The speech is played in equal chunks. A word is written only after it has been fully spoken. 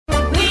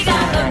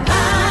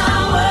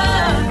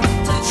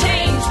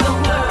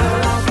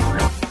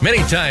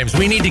Many times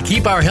we need to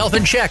keep our health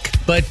in check,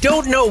 but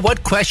don't know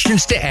what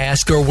questions to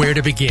ask or where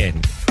to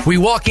begin. We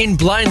walk in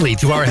blindly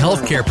to our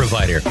healthcare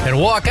provider and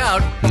walk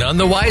out none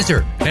the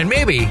wiser, and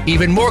maybe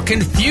even more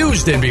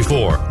confused than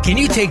before. Can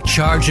you take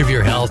charge of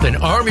your health and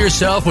arm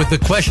yourself with the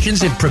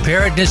questions and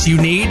preparedness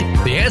you need?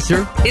 The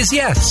answer is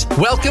yes.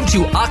 Welcome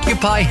to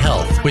Occupy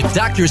Health with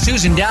Dr.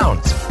 Susan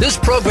Downs. This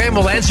program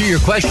will answer your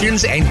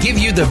questions and give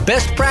you the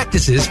best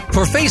practices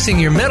for facing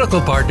your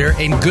medical partner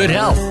in good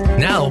health.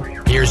 Now,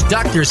 here's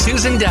Dr.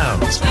 Susan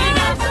Downs.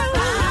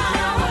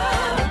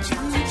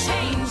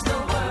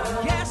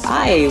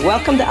 Hi,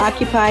 welcome to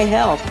Occupy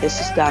Health. This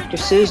is Dr.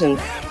 Susan.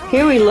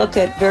 Here we look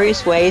at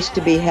various ways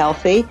to be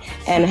healthy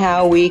and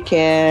how we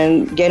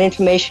can get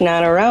information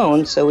on our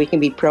own so we can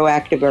be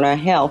proactive in our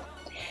health.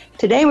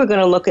 Today we're going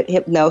to look at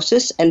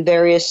hypnosis and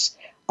various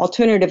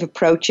alternative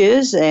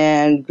approaches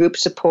and group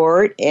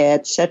support,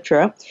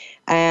 etc.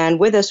 And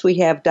with us we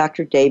have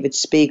Dr. David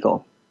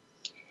Spiegel.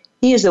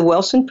 He is a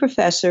Wilson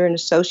Professor and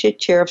Associate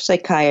Chair of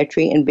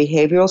Psychiatry and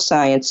Behavioral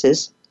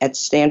Sciences at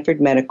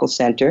Stanford Medical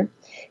Center.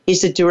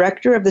 He's the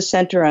Director of the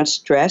Center on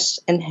Stress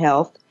and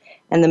Health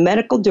and the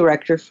Medical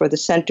Director for the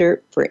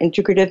Center for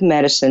Integrative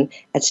Medicine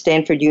at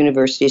Stanford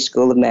University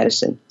School of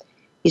Medicine.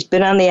 He's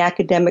been on the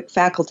academic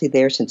faculty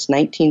there since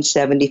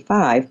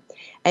 1975,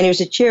 and he was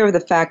a chair of the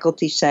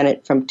Faculty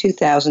Senate from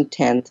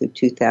 2010 through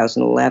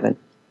 2011.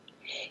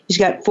 He's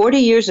got 40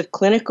 years of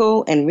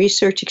clinical and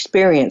research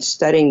experience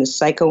studying the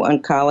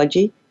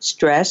psycho-oncology,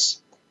 stress,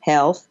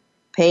 health,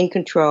 pain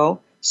control,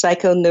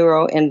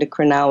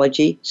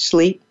 psychoneuroendocrinology,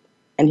 sleep,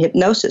 and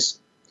hypnosis.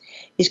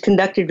 He's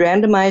conducted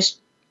randomized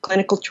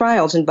clinical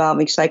trials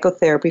involving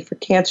psychotherapy for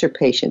cancer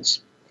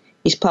patients.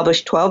 He's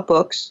published 12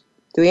 books,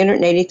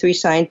 383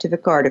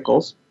 scientific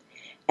articles,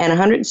 and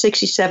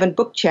 167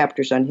 book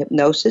chapters on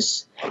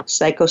hypnosis,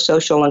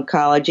 psychosocial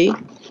oncology,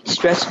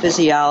 stress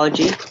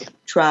physiology,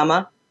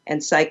 trauma,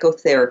 and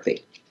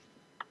psychotherapy.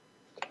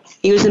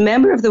 He was a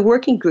member of the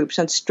working groups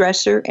on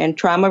stressor and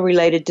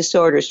trauma-related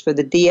disorders for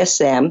the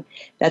DSM,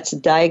 that's the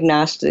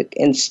Diagnostic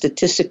and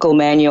Statistical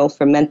Manual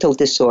for Mental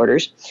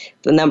Disorders,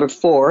 the number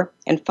 4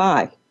 and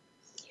 5.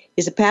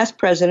 He's a past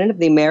president of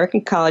the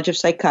American College of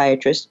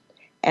Psychiatrists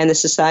and the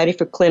Society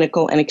for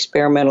Clinical and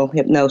Experimental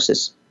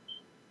Hypnosis.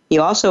 He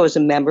also is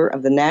a member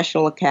of the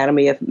National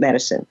Academy of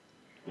Medicine.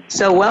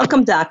 So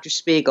welcome, Dr.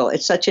 Spiegel.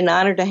 It's such an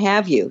honor to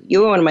have you.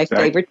 You were one of my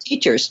favorite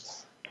teachers.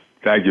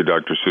 Thank you,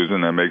 Dr.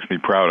 Susan. That makes me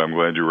proud. I'm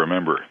glad you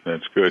remember.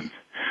 That's good.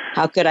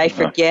 How could I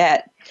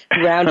forget?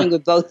 Rounding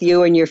with both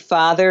you and your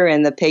father,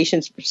 and the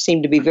patients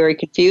seemed to be very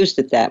confused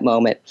at that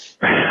moment.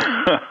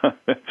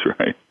 That's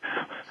right.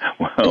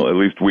 Well, at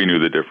least we knew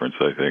the difference,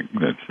 I think.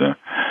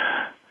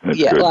 That's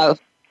yeah, good. Well,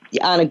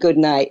 on a good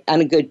night, on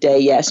a good day,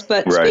 yes.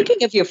 But right.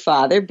 Speaking of your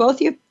father, both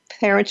your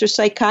parents are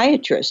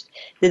psychiatrists.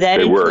 Did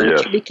that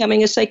influence you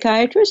becoming a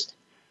psychiatrist?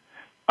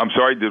 I'm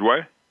sorry, did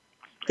what?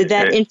 Did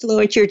that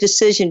influence your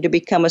decision to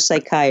become a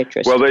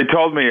psychiatrist? Well, they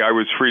told me I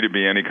was free to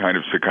be any kind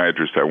of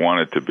psychiatrist I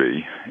wanted to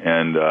be,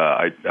 and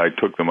I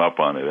took them up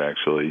on it,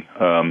 actually.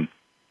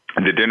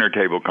 The dinner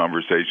table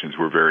conversations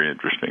were very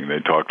interesting. They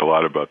talked a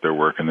lot about their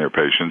work and their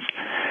patients,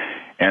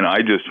 and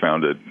I just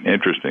found it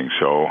interesting,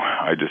 so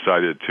I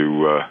decided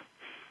to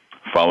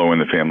follow in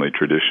the family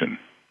tradition.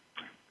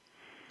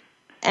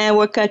 And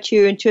what got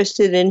you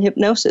interested in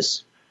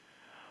hypnosis?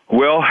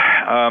 Well,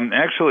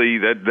 actually,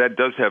 that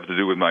does have to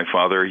do with my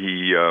father.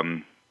 He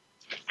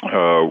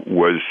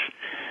was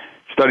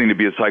studying to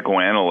be a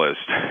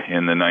psychoanalyst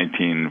in the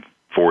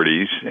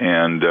 1940s,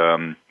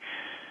 and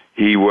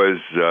he was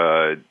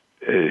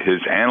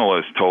his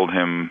analyst told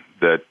him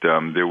that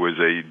there was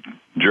a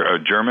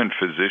German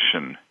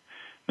physician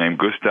named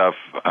Gustav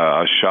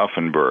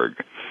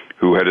Aschaffenburg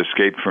who had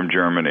escaped from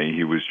Germany.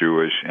 He was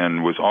Jewish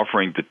and was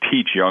offering to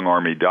teach young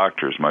Army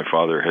doctors. My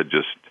father had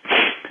just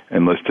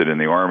enlisted in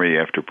the Army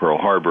after Pearl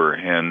Harbor,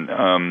 and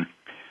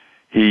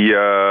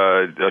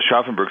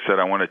Aschaffenburg said,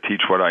 I want to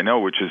teach what I know,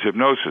 which is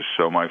hypnosis.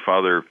 So my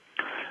father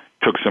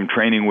took some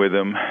training with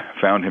him,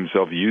 found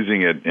himself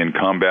using it in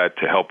combat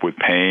to help with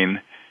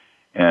pain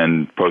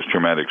and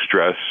post-traumatic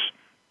stress.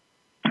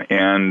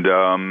 And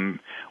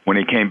when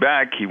he came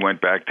back, he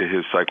went back to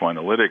his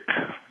psychoanalytic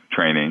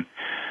training,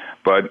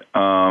 but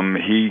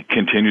he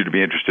continued to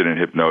be interested in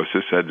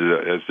hypnosis, as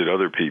did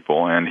other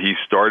people, and he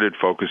started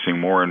focusing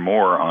more and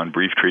more on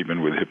brief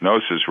treatment with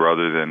hypnosis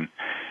rather than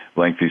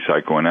lengthy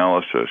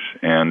psychoanalysis.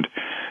 And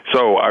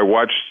so I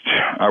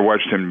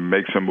watched him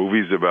make some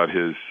movies about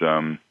his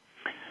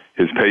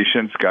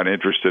patients, got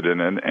interested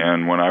in it,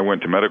 and when I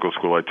went to medical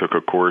school, I took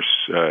a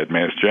course at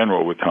Mass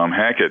General with Tom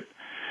Hackett.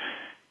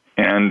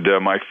 And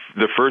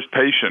the first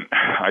patient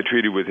I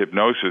treated with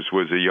hypnosis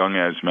was a young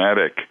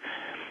asthmatic,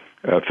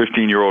 a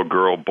 15-year-old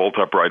girl, bolt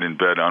upright in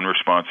bed,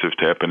 unresponsive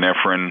to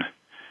epinephrine.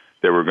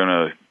 They were going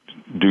to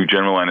do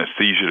general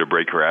anesthesia to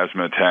break her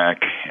asthma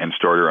attack and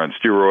start her on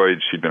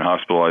steroids. She'd been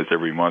hospitalized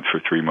every month for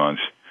 3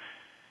 months.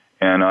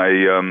 And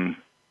I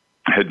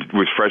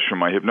was fresh from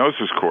my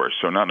hypnosis course,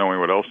 so not knowing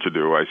what else to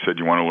do, I said,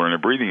 you want to learn a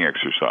breathing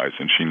exercise?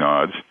 And she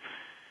nods.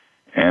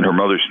 And her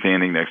mother's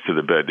standing next to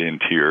the bed in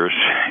tears.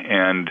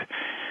 And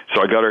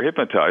So I got her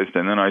hypnotized,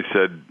 and then I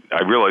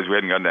realized we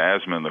hadn't gotten to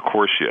asthma in the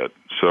course yet.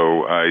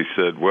 So I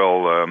said,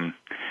 well,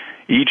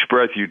 each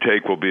breath you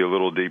take will be a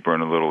little deeper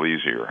and a little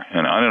easier.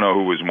 And I don't know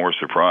who was more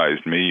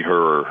surprised, me,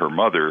 her, or her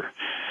mother,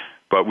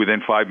 but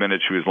within 5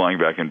 minutes she was lying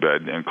back in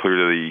bed, and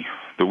clearly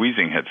the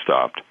wheezing had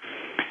stopped.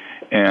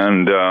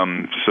 And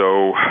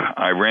so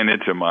I ran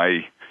into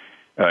my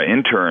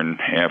intern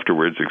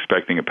afterwards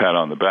expecting a pat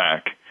on the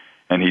back,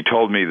 and he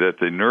told me that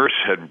the nurse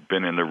had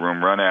been in the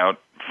room, run out,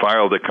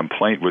 filed a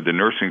complaint with the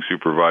nursing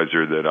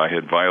supervisor that I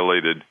had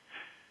violated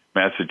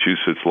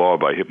Massachusetts law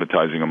by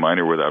hypnotizing a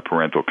minor without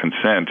parental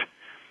consent.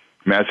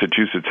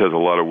 Massachusetts has a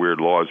lot of weird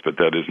laws, but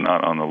that is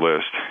not on the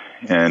list.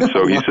 And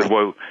so he said,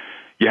 well,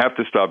 you have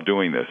to stop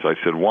doing this. I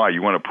said, why?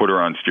 You want to put her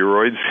on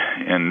steroids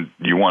and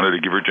you wanted to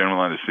give her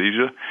general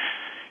anesthesia?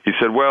 He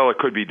said, well, it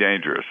could be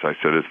dangerous. I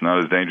said, it's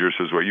not as dangerous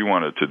as what you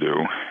wanted to do.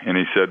 And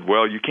he said,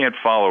 well, you can't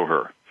follow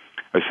her.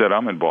 I said,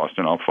 I'm in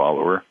Boston. I'll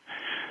follow her.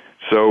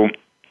 So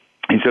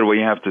he said, well,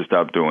 you have to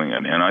stop doing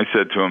it. And I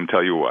said to him,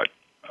 tell you what,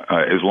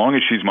 as long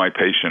as she's my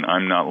patient,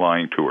 I'm not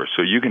lying to her.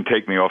 So you can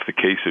take me off the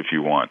case if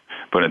you want.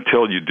 But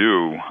until you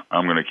do,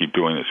 I'm going to keep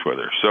doing this with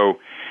her. So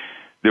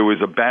there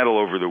was a battle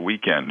over the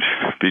weekend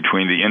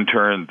between the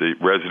intern, the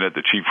resident,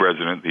 the chief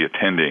resident, the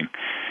attending.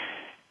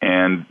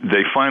 And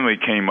they finally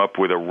came up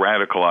with a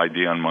radical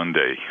idea on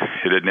Monday.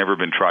 It had never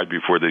been tried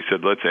before. They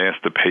said, let's ask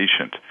the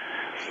patient.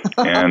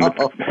 And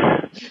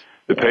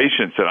the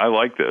patient said, I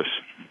like this.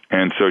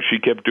 And so she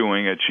kept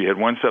doing it. She had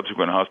one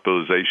subsequent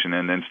hospitalization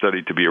and then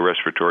studied to be a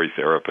respiratory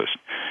therapist.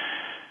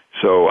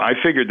 So I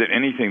figured that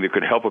anything that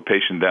could help a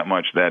patient that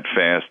much, that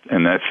fast,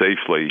 and that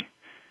safely,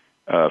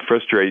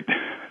 frustrate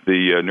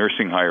the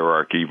nursing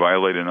hierarchy,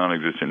 violate a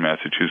non-existent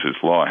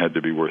Massachusetts law, had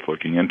to be worth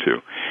looking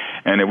into.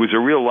 And it was a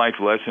real-life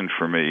lesson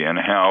for me and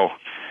how,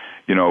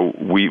 you know,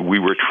 we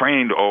were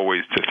trained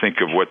always to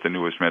think of what the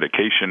newest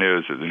medication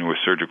is or the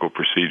newest surgical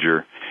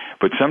procedure,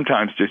 but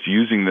sometimes just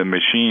using the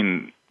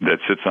machine that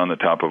sits on the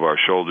top of our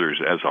shoulders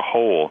as a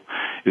whole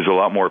is a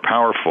lot more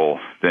powerful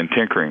than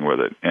tinkering with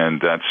it. And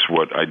that's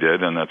what I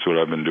did, and that's what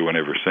I've been doing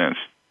ever since.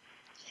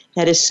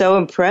 That is so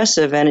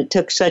impressive, and it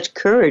took such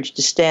courage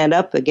to stand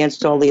up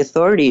against all the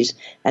authorities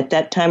at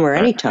that time or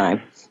any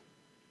time.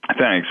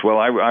 Thanks. Well,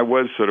 I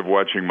was sort of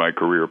watching my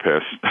career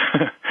pass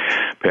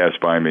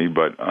by me,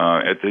 but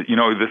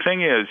the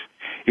thing is,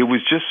 it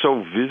was just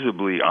so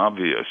visibly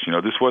obvious. You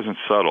know, this wasn't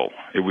subtle.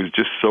 It was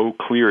just so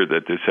clear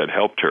that this had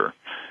helped her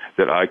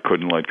that I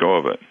couldn't let go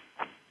of it.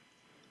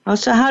 Oh,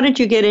 so how did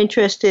you get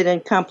interested in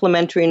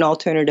complementary and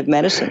alternative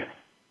medicine?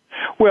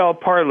 Well,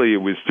 partly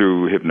it was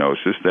through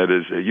hypnosis. That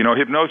is,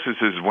 hypnosis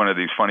is one of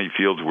these funny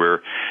fields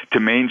where to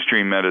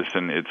mainstream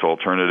medicine, it's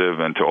alternative,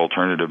 and to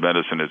alternative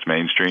medicine, it's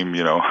mainstream.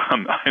 You know,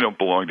 I don't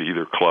belong to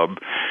either club.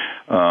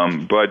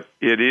 But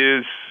it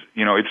is,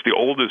 it's the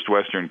oldest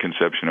Western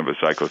conception of a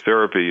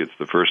psychotherapy. It's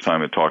the first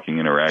time a talking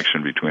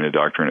interaction between a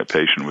doctor and a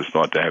patient was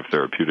thought to have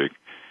therapeutic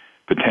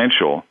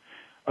potential.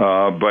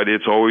 But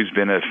it's always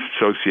been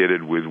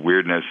associated with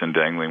weirdness and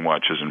dangling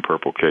watches and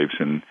purple capes,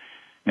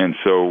 and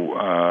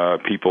so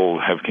people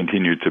have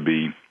continued to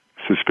be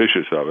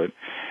suspicious of it.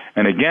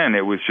 And again,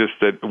 it was just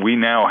that we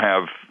now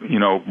have,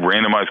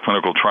 randomized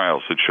clinical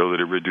trials that show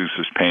that it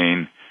reduces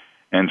pain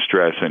and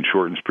stress and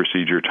shortens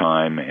procedure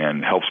time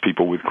and helps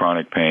people with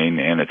chronic pain,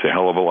 and it's a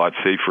hell of a lot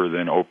safer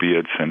than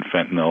opiates and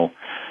fentanyl.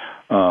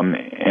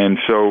 And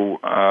so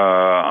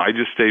I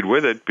just stayed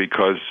with it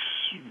because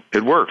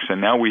it works. And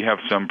now we have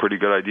some pretty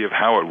good idea of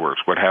how it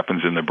works, what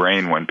happens in the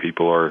brain when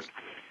people are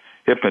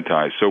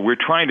hypnotized. So we're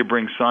trying to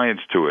bring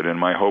science to it, and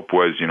my hope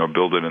was,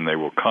 build it and they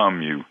will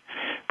come. You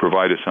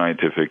provide a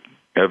scientific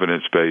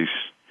evidence base,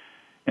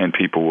 and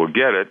people will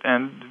get it.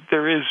 And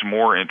there is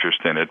more interest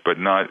in it, but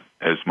not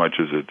as much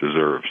as it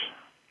deserves.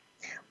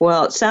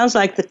 Well, it sounds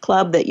like the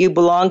club that you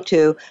belong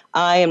to,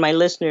 I and my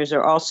listeners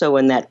are also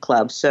in that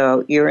club,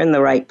 so you're in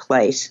the right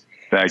place.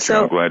 Thank you.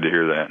 I'm glad to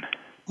hear that.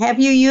 Have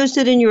you used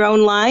it in your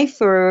own life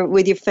or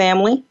with your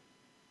family?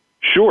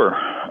 Sure.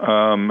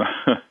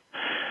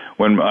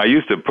 When I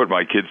used to put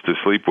my kids to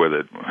sleep with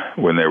it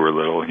when they were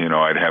little,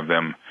 I'd have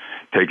them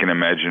take an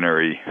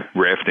imaginary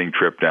rafting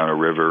trip down a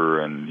river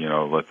and,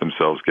 let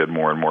themselves get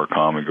more and more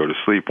calm and go to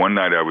sleep. One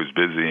night I was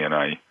busy and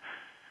I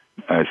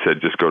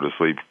said, just go to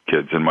sleep,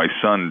 kids. And my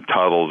son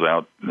toddles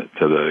out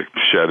to the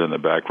shed in the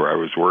back where I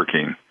was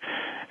working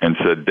and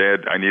said,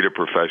 Dad, I need a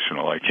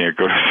professional. I can't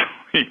go to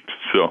sleep.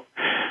 So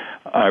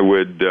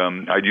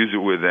I'd use it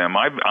with them.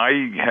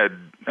 I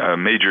had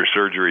major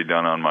surgery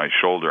done on my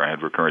shoulder. I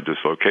had recurrent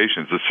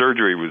dislocations. The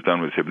surgery was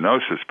done with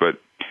hypnosis, but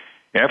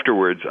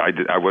afterwards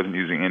I wasn't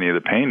using any of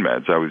the pain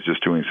meds. I was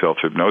just doing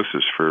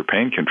self-hypnosis for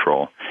pain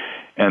control.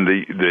 And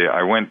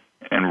I went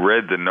and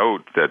read the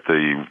note that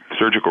the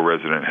surgical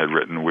resident had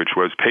written, which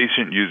was,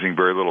 patient using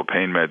very little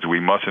pain meds, we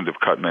mustn't have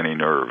cut many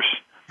nerves.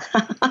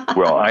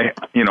 Well, I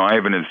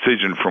have an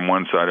incision from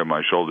one side of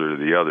my shoulder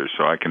to the other,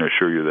 so I can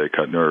assure you they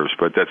cut nerves,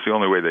 but that's the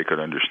only way they could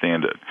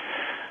understand it.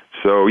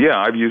 So, yeah,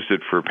 I've used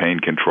it for pain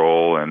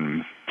control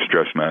and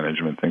stress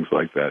management, things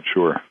like that,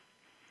 sure.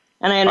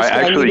 And I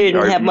understand you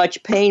didn't have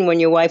much pain when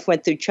your wife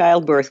went through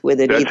childbirth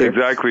with it either. That's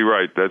exactly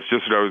right. That's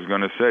just what I was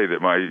going to say,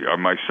 that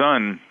my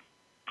son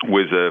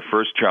was a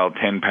first child,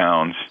 10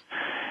 pounds,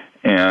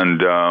 and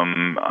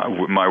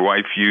my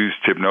wife used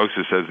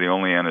hypnosis as the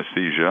only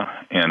anesthesia,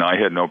 and I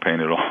had no pain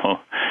at all.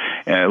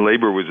 And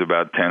labor was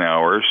about 10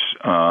 hours,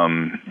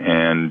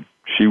 and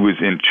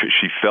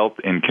she felt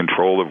in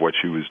control of what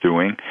she was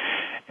doing,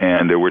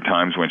 and there were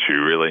times when she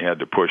really had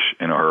to push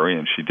in a hurry,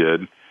 and she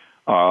did.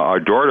 Our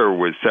daughter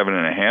was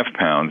 7.5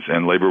 pounds,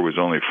 and labor was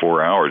only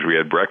 4 hours. We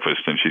had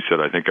breakfast, and she said,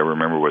 "I think I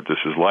remember what this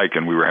is like."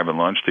 And we were having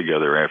lunch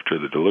together after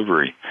the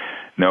delivery.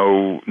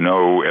 No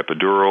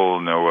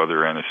epidural, no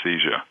other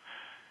anesthesia.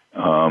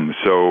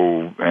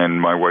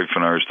 And my wife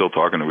and I are still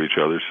talking to each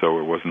other, so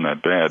it wasn't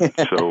that bad.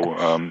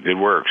 So it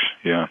works,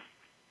 yeah.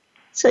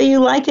 So you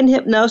liken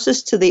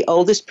hypnosis to the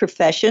oldest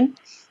profession?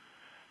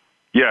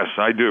 Yes,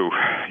 I do.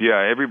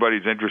 Yeah,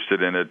 everybody's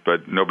interested in it,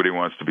 but nobody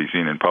wants to be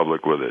seen in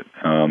public with it.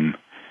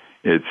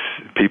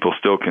 People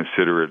still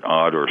consider it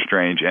odd or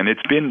strange, and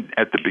it's been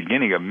at the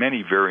beginning of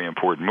many very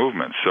important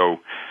movements. So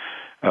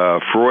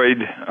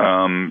Freud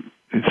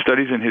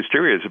studies in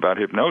hysteria is about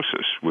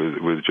hypnosis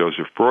with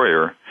Joseph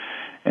Breuer,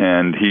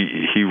 and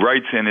he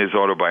writes in his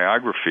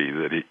autobiography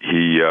that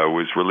he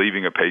was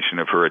relieving a patient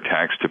of her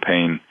attacks of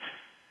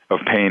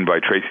pain by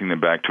tracing them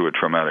back to a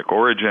traumatic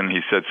origin.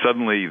 He said,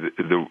 "Suddenly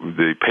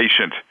the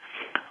patient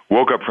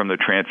woke up from the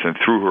trance and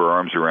threw her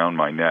arms around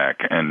my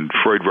neck." And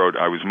Freud wrote,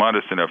 "I was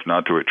modest enough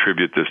not to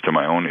attribute this to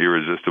my own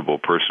irresistible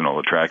personal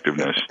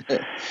attractiveness."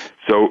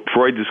 So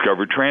Freud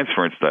discovered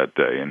transference that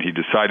day, and he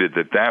decided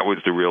that was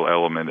the real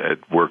element at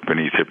work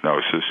beneath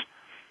hypnosis.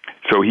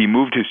 So he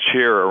moved his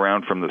chair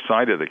around from the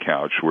side of the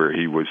couch where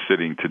he was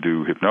sitting to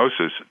do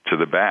hypnosis to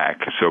the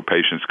back, so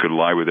patients could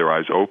lie with their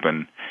eyes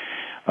open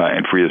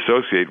and free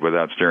associate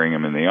without staring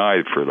him in the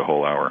eye for the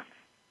whole hour.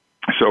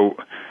 So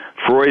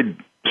Freud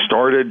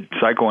started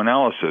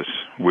psychoanalysis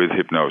with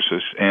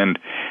hypnosis, and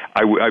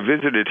I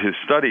visited his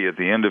study at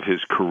the end of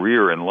his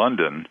career in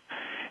London,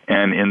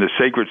 and in the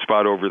sacred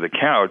spot over the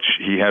couch,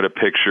 he had a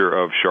picture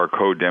of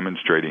Charcot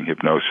demonstrating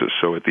hypnosis.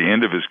 So at the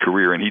end of his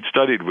career, and he'd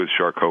studied with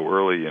Charcot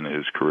early in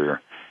his career,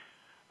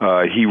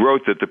 he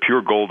wrote that the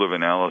pure gold of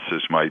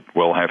analysis might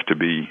well have to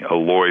be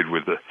alloyed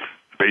with the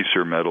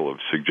baser metal of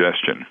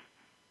suggestion.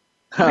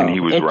 And he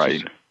was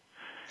right.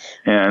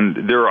 And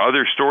there are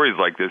other stories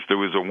like this. There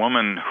was a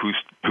woman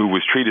who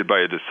was treated by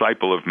a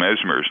disciple of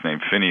Mesmer's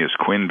named Phineas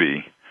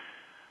Quinby.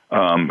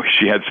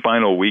 She had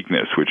spinal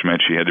weakness, which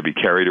meant she had to be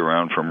carried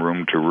around from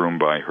room to room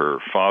by her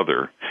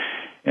father.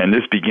 And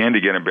this began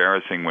to get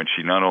embarrassing when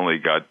she not only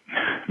got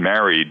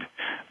married,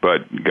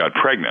 but got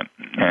pregnant.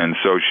 And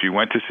so she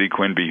went to see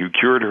Quinby, who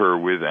cured her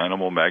with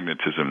animal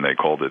magnetism, they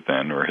called it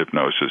then, or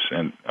hypnosis,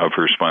 and of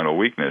her spinal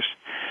weakness.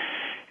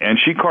 And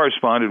she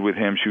corresponded with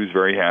him. She was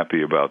very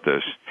happy about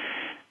this.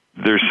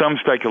 There's some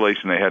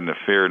speculation they had an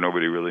affair.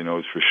 Nobody really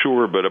knows for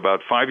sure. But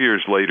about 5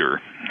 years later,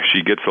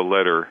 she gets a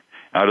letter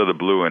out of the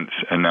blue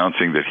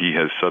announcing that he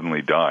has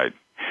suddenly died.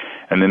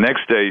 And the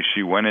next day,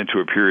 she went into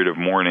a period of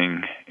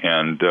mourning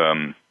and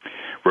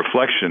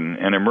reflection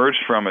and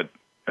emerged from it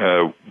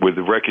with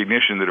the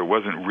recognition that it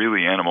wasn't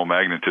really animal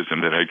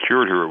magnetism that had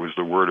cured her. It was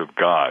the Word of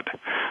God.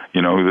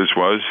 You know who this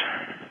was?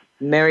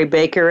 Mary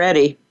Baker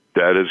Eddy.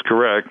 That is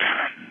correct.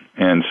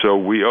 And so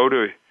we owe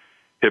to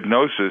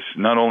hypnosis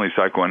not only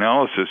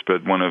psychoanalysis,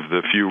 but one of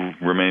the few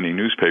remaining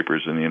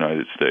newspapers in the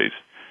United States.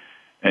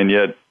 And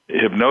yet,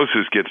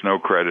 hypnosis gets no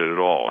credit at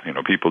all. You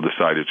know, people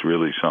decide it's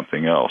really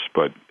something else,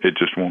 but it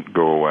just won't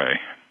go away.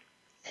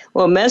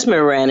 Well,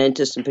 Mesmer ran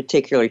into some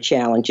particular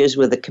challenges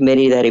with the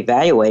committee that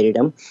evaluated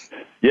him.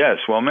 Yes,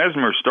 well,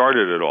 Mesmer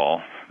started it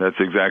all. That's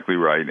exactly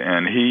right.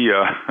 And he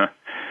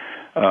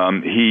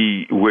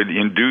would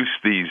induce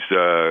these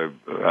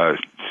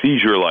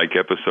seizure-like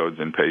episodes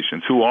in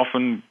patients who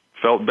often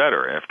felt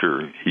better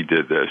after he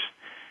did this.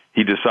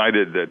 He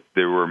decided that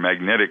there were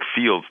magnetic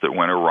fields that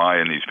went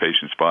awry in these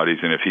patients' bodies,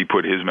 and if he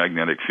put his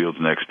magnetic fields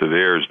next to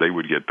theirs, they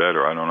would get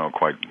better. I don't know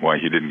quite why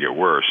he didn't get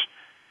worse.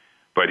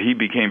 But he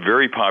became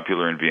very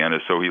popular in Vienna,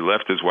 so he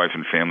left his wife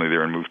and family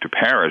there and moved to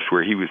Paris,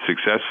 where he was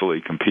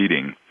successfully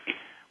competing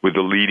with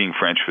the leading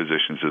French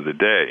physicians of the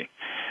day.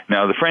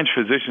 Now, the French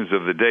physicians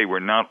of the day were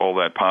not all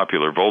that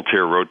popular.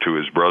 Voltaire wrote to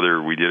his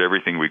brother, "We did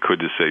everything we could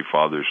to save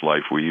father's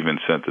life. We even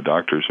sent the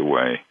doctors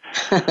away."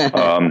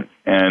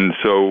 And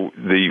so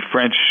the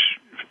French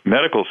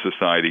Medical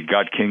Society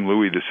got King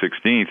Louis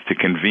XVI to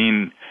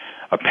convene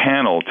a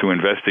panel to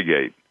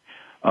investigate.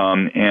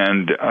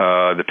 And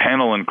the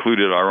panel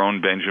included our own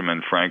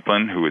Benjamin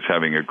Franklin, who was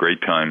having a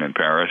great time in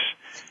Paris,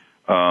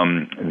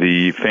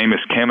 the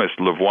famous chemist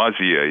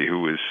Lavoisier,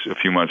 who was a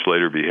few months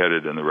later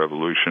beheaded in the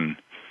Revolution,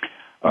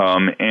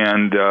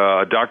 and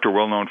a doctor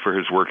well known for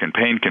his work in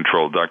pain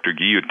control, Dr.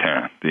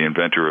 Guillotin, the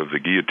inventor of the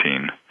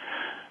guillotine,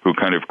 who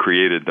kind of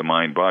created the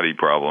mind-body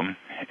problem.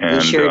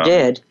 And, he sure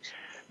did.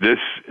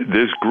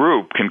 This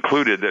group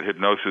concluded that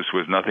hypnosis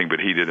was nothing but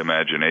heated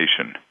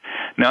imagination.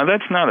 Now,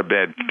 that's not a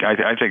bad...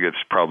 I think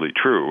it's probably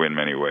true in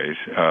many ways,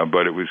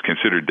 but it was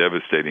considered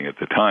devastating at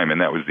the time,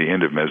 and that was the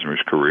end of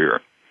Mesmer's career.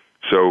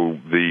 So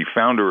the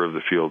founder of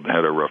the field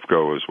had a rough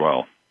go as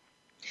well.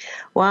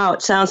 Wow,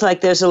 it sounds like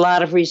there's a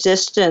lot of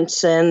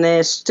resistance, and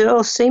there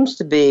still seems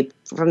to be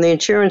from the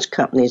insurance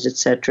companies, et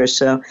cetera.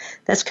 So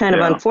that's kind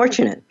of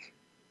unfortunate.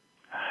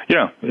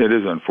 Yeah, it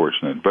is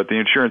unfortunate. But the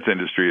insurance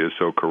industry is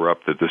so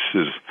corrupt that this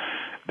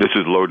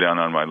is low down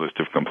on my list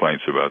of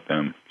complaints about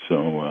them.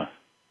 So.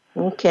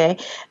 Okay.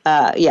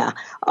 Yeah.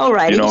 All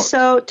righty.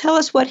 So tell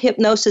us what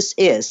hypnosis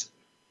is.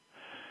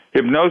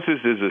 Hypnosis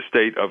is a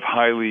state of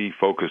highly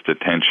focused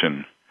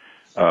attention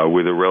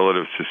with a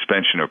relative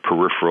suspension of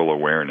peripheral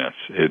awareness.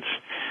 It's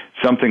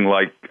something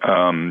like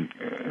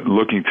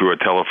looking through a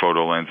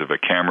telephoto lens of a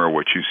camera.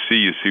 What you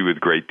see with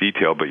great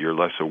detail, but you're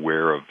less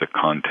aware of the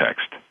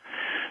context.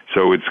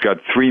 So it's got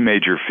three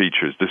major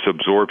features: this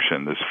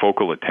absorption, this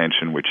focal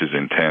attention, which is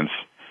intense;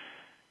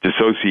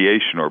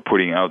 dissociation, or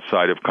putting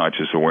outside of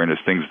conscious awareness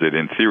things that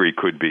in theory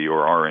could be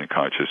or are in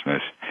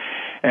consciousness.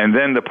 And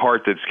then the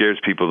part that scares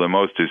people the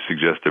most is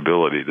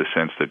suggestibility, the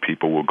sense that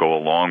people will go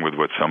along with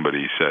what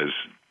somebody says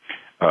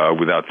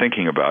without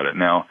thinking about it.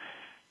 Now,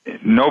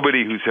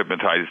 nobody who's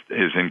hypnotized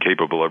is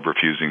incapable of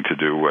refusing to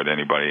do what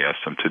anybody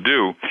asks them to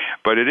do,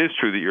 but it is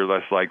true that you're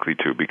less likely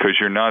to because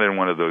you're not in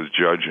one of those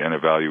judge and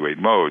evaluate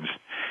modes.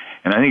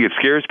 And I think it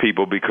scares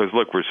people because,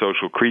 look, we're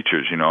social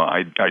creatures.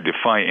 I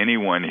defy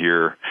anyone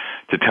here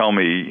to tell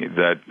me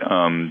that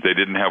they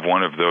didn't have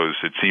one of those,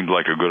 it seemed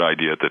like a good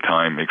idea at the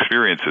time,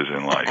 experiences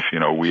in life.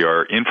 We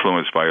are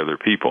influenced by other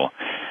people.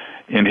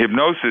 In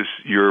hypnosis,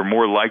 you're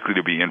more likely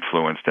to be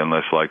influenced and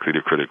less likely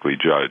to critically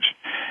judge.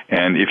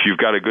 And if you've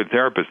got a good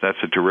therapist, that's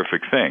a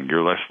terrific thing.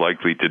 You're less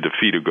likely to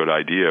defeat a good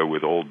idea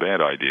with old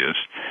bad ideas.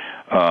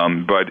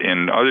 But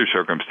in other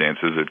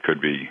circumstances, it could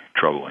be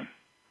troubling.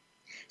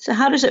 So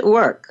how does it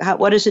work?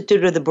 What does it do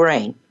to the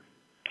brain?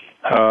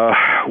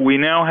 We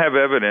now have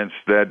evidence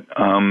that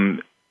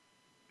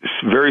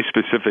very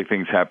specific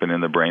things happen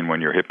in the brain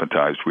when you're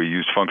hypnotized. We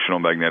use functional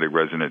magnetic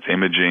resonance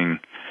imaging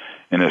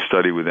in a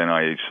study with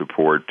NIH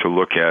support to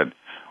look at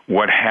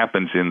what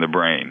happens in the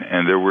brain.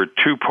 And there were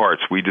two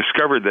parts. We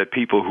discovered that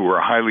people who are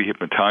highly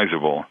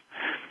hypnotizable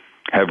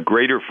have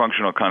greater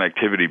functional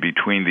connectivity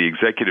between the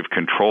executive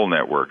control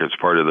network as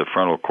part of the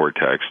frontal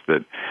cortex,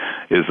 that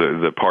is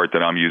the part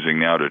that I'm using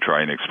now to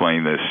try and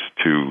explain this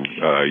to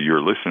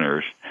your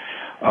listeners,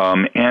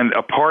 and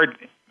a part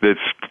that's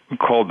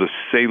called the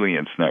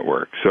salience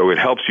network. So it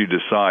helps you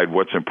decide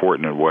what's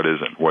important and what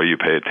isn't, what you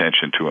pay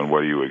attention to and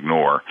what you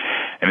ignore.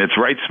 And it's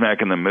right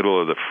smack in the middle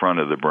of the front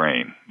of the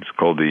brain. It's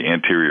called the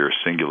anterior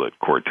cingulate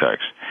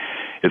cortex.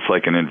 It's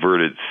like an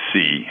inverted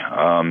C.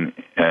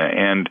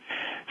 And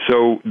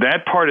so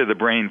that part of the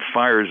brain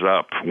fires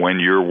up when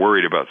you're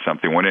worried about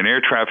something. When an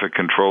air traffic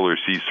controller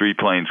sees three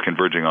planes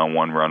converging on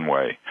one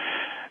runway,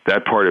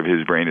 that part of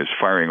his brain is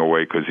firing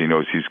away because he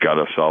knows he's got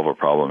to solve a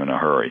problem in a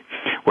hurry.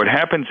 What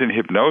happens in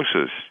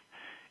hypnosis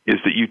is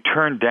that you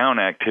turn down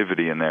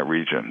activity in that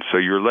region, so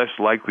you're less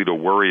likely to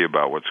worry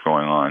about what's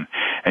going on,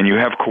 and you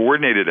have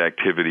coordinated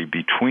activity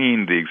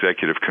between the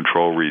executive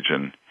control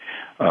region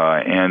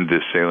and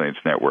this salience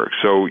network.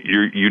 So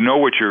you know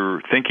what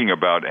you're thinking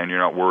about, and you're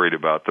not worried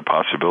about the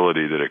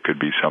possibility that it could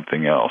be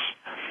something else.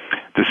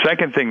 The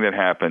second thing that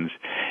happens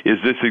is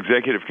this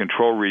executive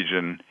control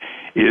region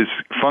is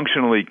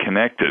functionally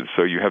connected,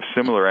 so you have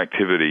similar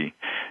activity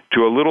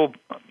to a little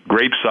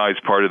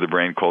grape-sized part of the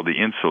brain called the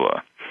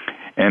insula.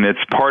 And it's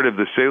part of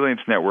the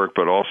salience network,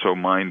 but also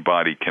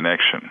mind-body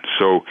connection.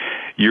 So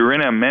you're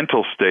in a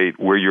mental state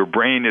where your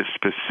brain is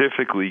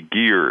specifically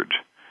geared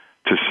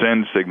to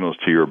send signals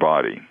to your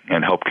body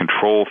and help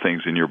control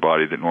things in your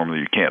body that normally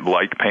you can't,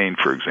 like pain,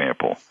 for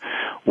example,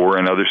 or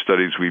in other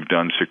studies we've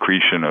done,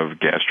 secretion of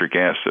gastric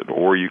acid,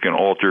 or you can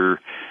alter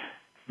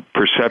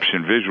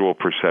perception, visual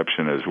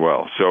perception as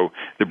well. So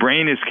the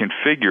brain is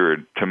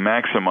configured to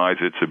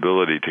maximize its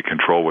ability to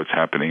control what's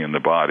happening in the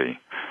body.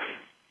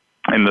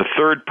 And the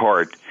third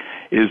part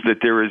is that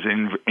there is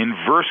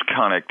inverse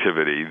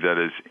connectivity, that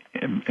is,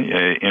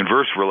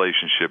 inverse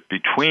relationship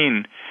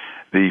between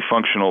the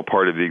functional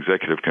part of the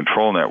executive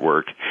control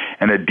network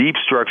and a deep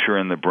structure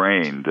in the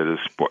brain that is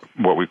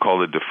what we call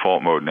the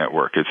default mode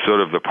network. It's sort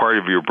of the part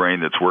of your brain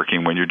that's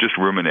working when you're just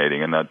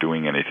ruminating and not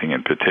doing anything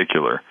in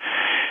particular.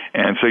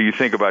 And so you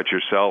think about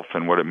yourself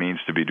and what it means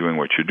to be doing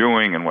what you're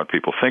doing and what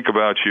people think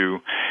about you.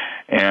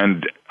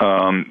 And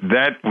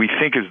that, we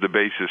think, is the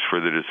basis for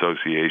the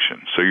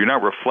dissociation. So you're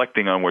not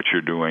reflecting on what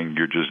you're doing,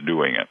 you're just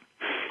doing it.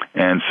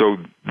 And so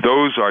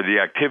those are the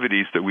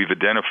activities that we've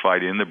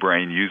identified in the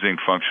brain using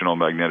functional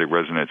magnetic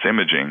resonance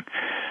imaging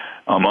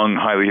among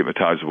highly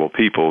hypnotizable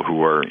people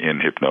who are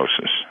in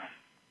hypnosis.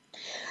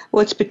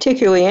 What's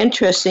particularly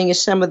interesting is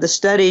some of the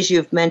studies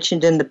you've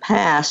mentioned in the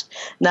past,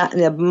 not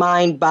the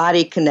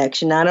mind-body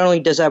connection. Not only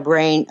does our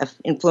brain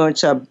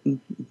influence our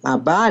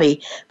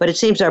body, but it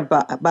seems our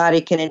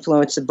body can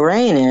influence the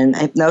brain, and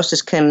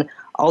hypnosis can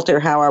alter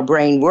how our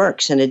brain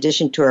works in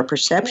addition to our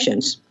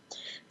perceptions.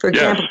 For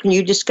example, Can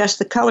you discuss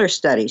the color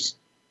studies?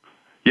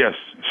 Yes.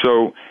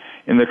 So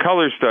in the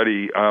color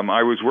study,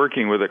 I was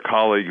working with a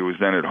colleague who was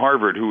then at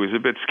Harvard who was a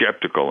bit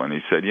skeptical, and he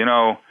said,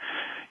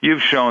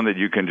 you've shown that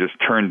you can just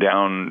turn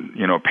down,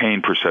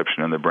 pain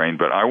perception in the brain.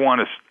 But I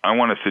want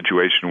a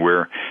situation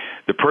where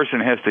the person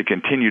has to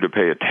continue to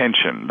pay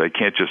attention. They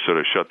can't just sort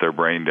of shut their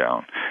brain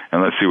down.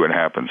 And let's see what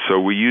happens. So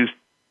we used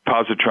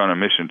positron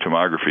emission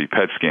tomography,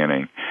 PET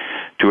scanning,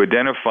 to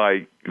identify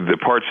the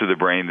parts of the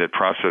brain that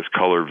process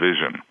color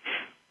vision.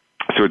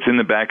 So it's in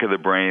the back of the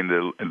brain,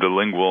 the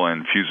lingual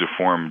and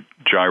fusiform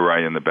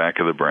gyri in the back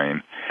of the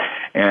brain.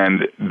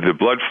 And the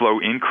blood flow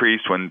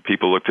increased when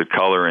people looked at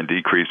color and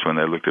decreased when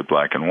they looked at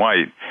black and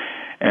white.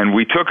 And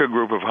we took a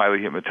group of highly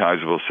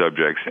hypnotizable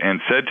subjects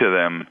and said to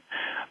them,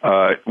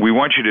 we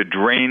want you to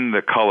drain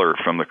the color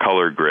from the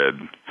color grid,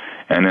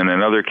 and in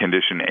another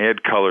condition,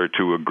 add color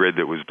to a grid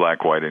that was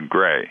black, white, and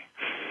gray.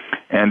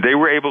 And they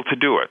were able to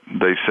do it.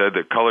 They said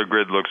the color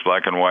grid looks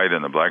black and white,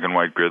 and the black and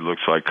white grid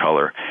looks like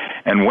color.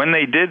 And when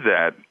they did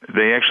that,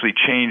 they actually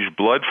changed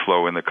blood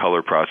flow in the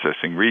color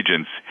processing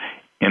regions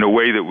in a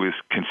way that was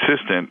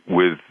consistent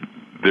with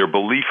their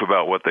belief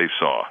about what they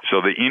saw.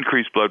 So they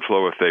increased blood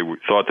flow if they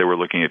thought they were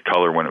looking at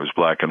color when it was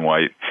black and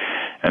white,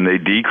 and they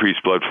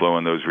decreased blood flow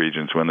in those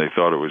regions when they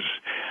thought it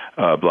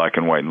was black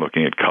and white and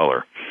looking at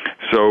color.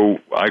 So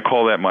I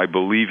call that my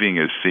believing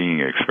is seeing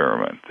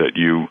experiment, that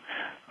you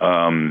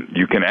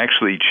can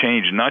actually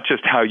change not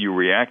just how you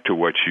react to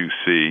what you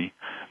see,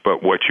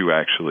 but what you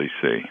actually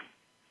see.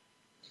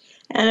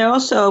 And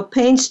also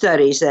pain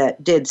studies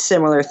that did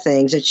similar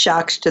things. It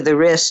shocks to the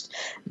wrist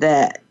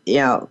that,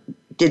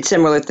 did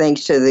similar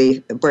things to the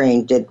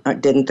brain,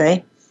 didn't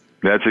they?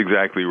 That's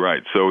exactly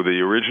right. So the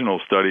original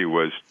study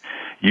was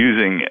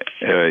using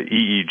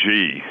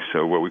EEG,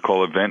 so what we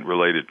call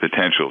event-related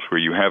potentials, where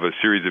you have a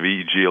series of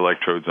EEG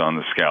electrodes on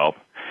the scalp,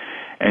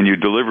 and you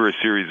deliver a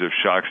series of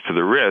shocks to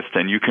the wrist,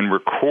 and you can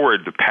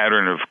record the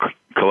pattern of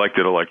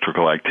collected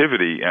electrical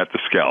activity at the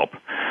scalp.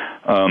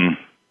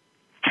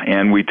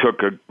 And we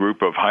took a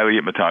group of highly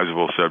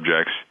hypnotizable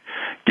subjects,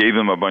 gave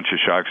them a bunch of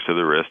shocks to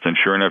the wrist, and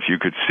sure enough, you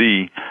could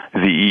see the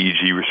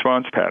EEG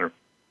response pattern.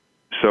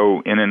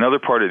 So in another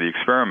part of the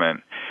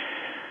experiment,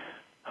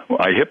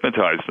 I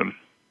hypnotized them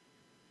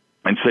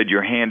and said,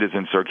 your hand is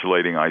in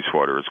circulating ice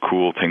water. It's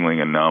cool, tingling,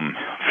 and numb.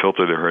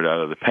 Filter the hurt out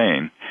of the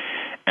pain.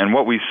 And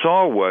what we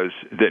saw was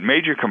that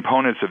major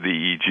components of the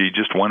EEG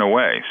just went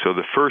away. So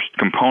the first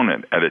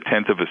component at a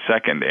tenth of a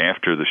second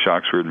after the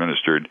shocks were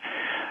administered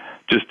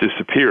just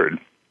disappeared.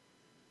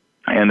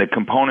 And the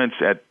components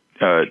at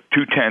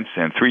 2/10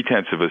 and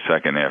 3/10 of a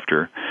second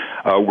after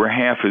were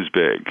half as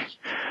big.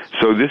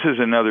 So this is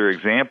another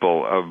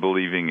example of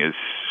believing is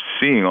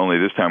seeing, only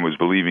this time was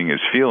believing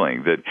is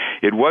feeling, that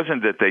it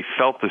wasn't that they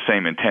felt the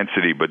same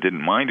intensity but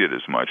didn't mind it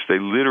as much. They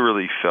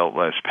literally felt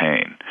less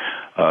pain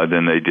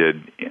than they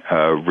did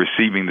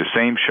receiving the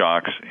same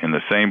shocks in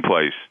the same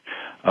place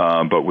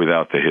but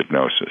without the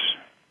hypnosis.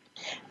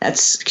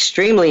 That's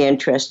extremely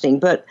interesting,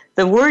 but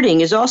the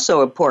wording is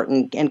also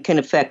important and can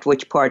affect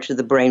which parts of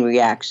the brain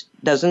reacts,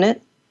 doesn't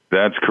it?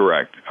 That's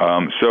correct.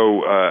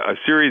 So a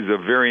series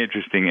of very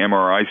interesting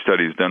MRI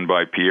studies done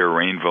by Pierre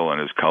Rainville and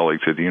his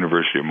colleagues at the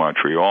University of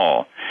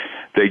Montreal,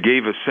 they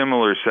gave a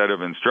similar set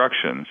of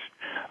instructions.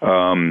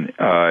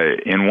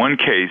 In one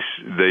case,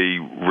 they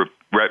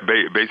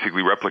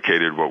basically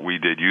replicated what we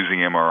did using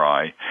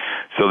MRI.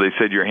 So they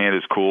said your hand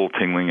is cool,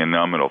 tingling, and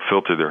numb. It'll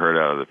filter the hurt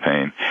out of the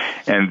pain.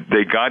 And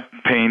they got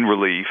pain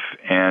relief,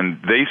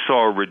 and they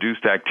saw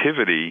reduced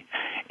activity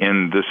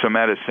in the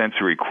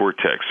somatosensory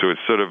cortex. So it's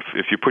sort of,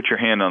 if you put your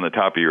hand on the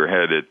top of your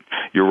head,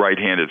 your right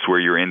hand, it's where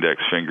your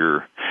index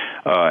finger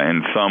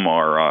and thumb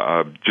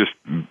are just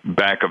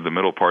back of the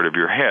middle part of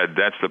your head.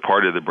 That's the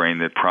part of the brain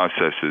that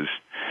processes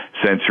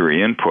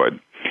sensory input.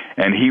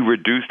 And he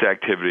reduced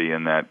activity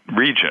in that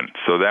region.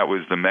 So that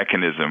was the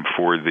mechanism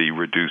for the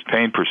reduced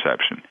pain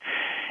perception.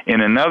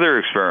 In another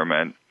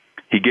experiment,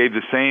 he gave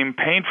the same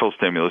painful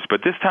stimulus,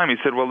 but this time he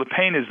said, well, the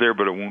pain is there,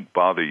 but it won't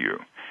bother you,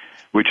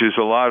 which is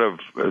a lot of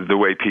the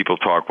way people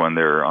talk when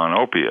they're on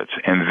opiates.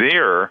 And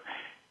there,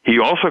 he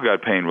also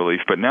got pain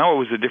relief, but now it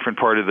was a different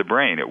part of the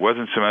brain. It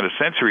wasn't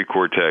somatosensory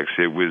cortex.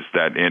 It was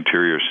that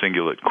anterior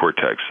cingulate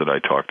cortex that I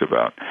talked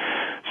about.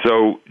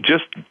 So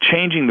just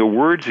changing the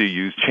words you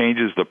use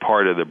changes the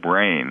part of the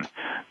brain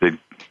that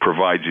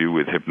provides you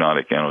with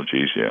hypnotic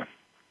analgesia.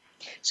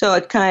 So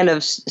it kind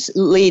of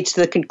leads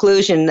to the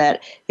conclusion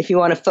that if you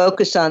want to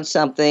focus on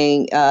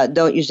something,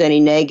 don't use any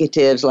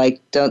negatives,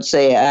 like don't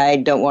say, I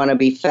don't want to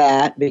be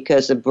fat,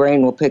 because the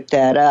brain will pick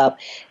that up.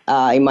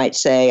 You might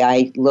say,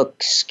 I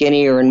look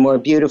skinnier and more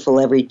beautiful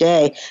every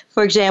day.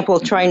 For example,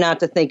 try not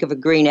to think of a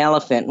green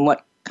elephant and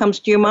what comes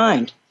to your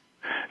mind.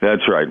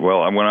 That's right.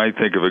 Well, when I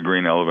think of a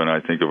green elephant, I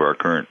think of our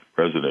current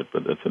president,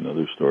 but that's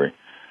another story.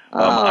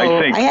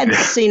 I hadn't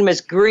seen him as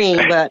green,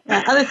 but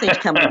other things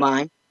come to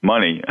mind.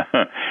 Money.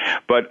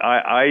 But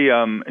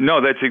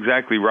no, that's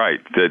exactly right.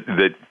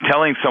 That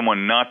telling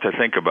someone not to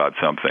think about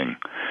something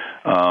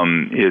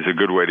is a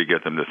good way to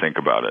get them to think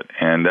about it.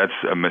 And that's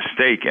a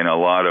mistake in a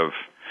lot of,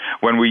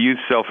 when we use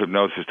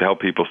self-hypnosis to help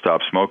people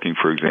stop smoking,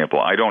 for example,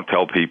 I don't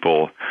tell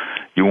people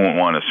you won't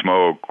want to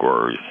smoke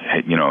or,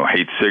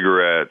 hate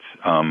cigarettes.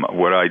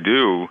 What I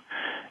do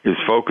is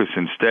focus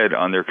instead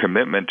on their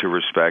commitment to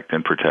respect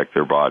and protect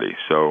their body.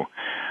 So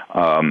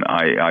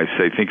I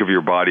say think of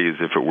your body as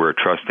if it were a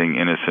trusting,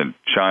 innocent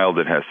child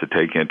that has to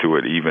take into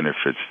it, even if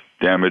it's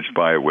damaged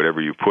by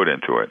whatever you put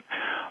into it.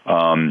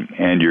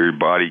 And your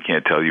body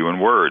can't tell you in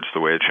words the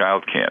way a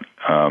child can.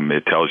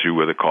 It tells you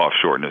with a cough,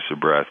 shortness of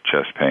breath,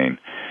 chest pain.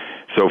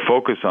 So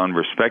focus on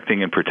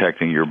respecting and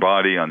protecting your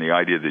body, on the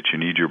idea that you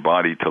need your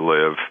body to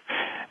live,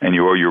 and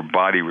you owe your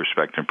body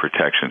respect and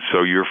protection.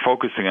 So you're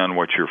focusing on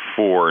what you're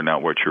for,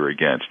 not what you're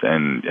against.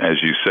 And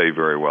as you say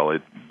very well,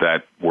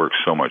 that works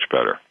so much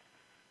better.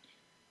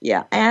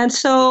 Yeah. And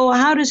so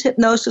how does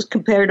hypnosis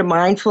compare to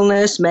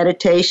mindfulness,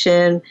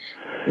 meditation,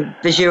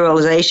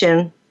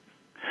 visualization?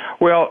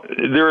 Well,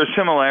 there are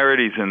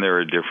similarities and there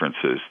are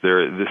differences.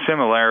 The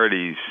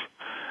similarities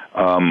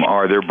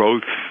are they're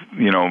both,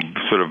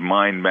 sort of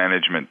mind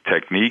management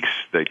techniques.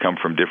 They come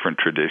from different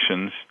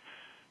traditions.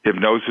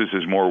 Hypnosis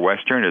is more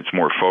Western. It's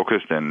more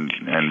focused and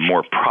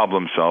more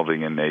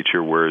problem-solving in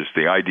nature, whereas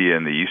the idea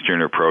in the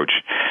Eastern approach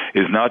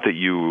is not that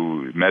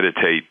you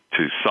meditate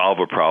to solve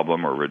a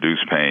problem or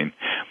reduce pain,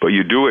 but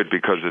you do it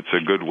because it's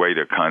a good way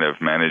to kind of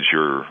manage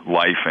your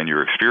life and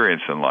your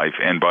experience in life.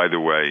 And by the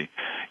way,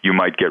 you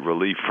might get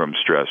relief from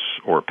stress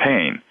or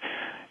pain.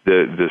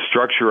 The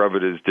structure of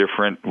it is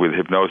different. With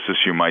hypnosis,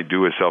 you might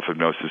do a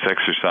self-hypnosis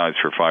exercise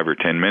for 5 or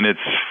 10 minutes,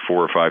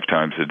 4 or 5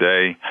 times a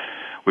day.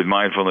 With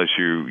mindfulness,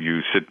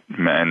 you sit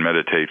and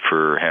meditate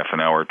for half an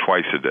hour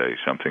twice a day,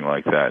 something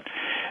like that.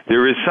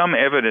 There is some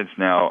evidence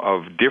now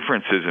of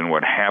differences in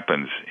what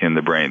happens in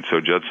the brain. So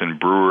Judson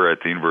Brewer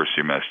at the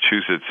University of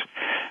Massachusetts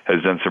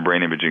has done some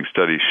brain imaging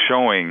studies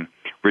showing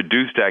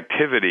reduced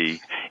activity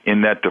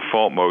in that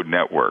default mode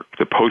network,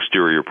 the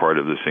posterior part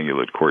of the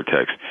cingulate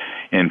cortex,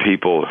 in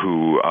people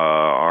who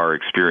are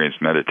experienced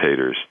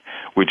meditators,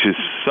 which is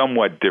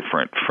somewhat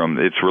different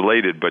it's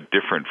related but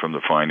different from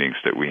the findings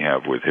that we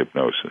have with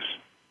hypnosis.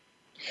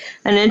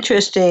 An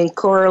interesting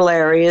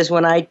corollary is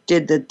when I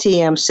did the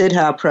TM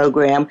Sidha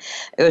program,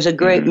 it was a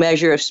great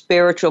measure of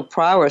spiritual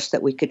prowess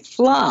that we could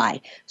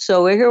fly.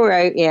 So here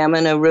I am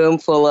in a room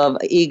full of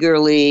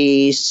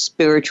eagerly,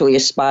 spiritually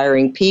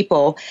aspiring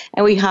people,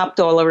 and we hopped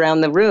all around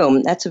the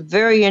room. That's a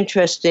very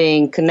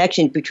interesting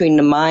connection between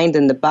the mind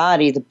and the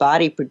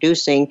body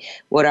producing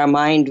what our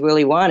mind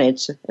really wanted.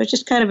 So it was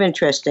just kind of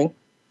interesting.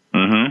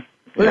 Mm-hmm.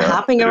 We were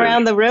hopping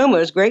around the room. It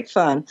was great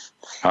fun.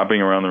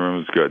 Hopping around the room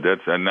is good.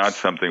 That's not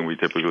something we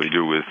typically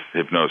do with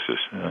hypnosis.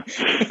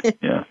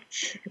 Yeah.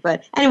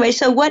 But anyway,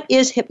 so what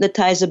is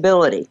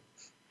hypnotizability?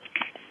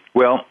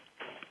 Well,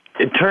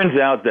 it turns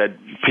out that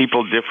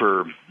people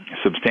differ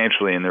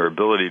substantially in their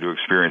ability to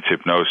experience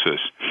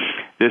hypnosis.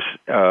 This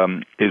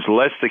is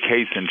less the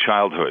case in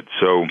childhood.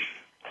 So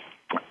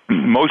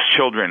most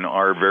children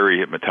are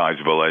very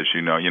hypnotizable, as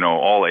you know.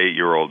 All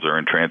 8-year-olds are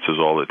in trances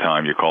all the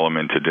time. You call them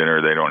into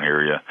dinner, they don't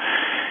hear you.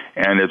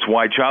 And it's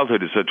why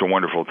childhood is such a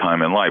wonderful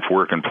time in life.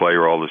 Work and play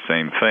are all the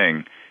same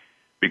thing,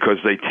 because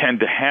they tend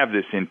to have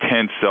this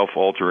intense,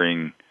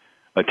 self-altering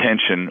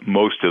attention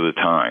most of the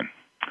time.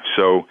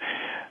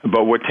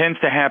 But what tends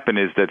to happen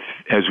is that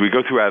as we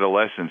go through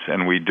adolescence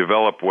and we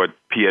develop what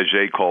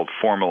Piaget called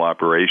formal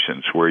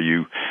operations, where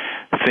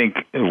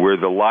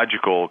the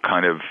logical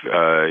kind of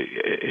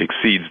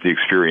exceeds the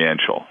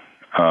experiential.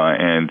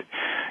 And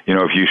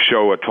if you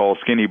show a tall,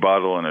 skinny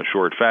bottle and a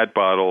short, fat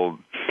bottle,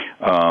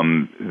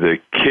 the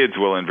kids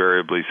will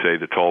invariably say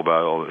the tall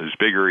bottle is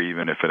bigger,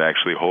 even if it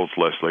actually holds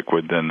less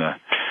liquid than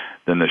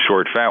the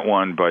short, fat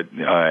one. But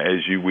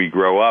as we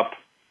grow up,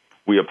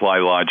 we apply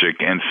logic,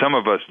 and some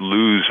of us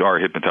lose our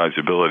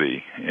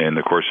hypnotizability in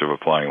the course of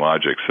applying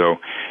logic. So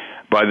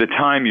by the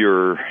time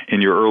you're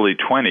in your early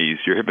 20s,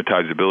 your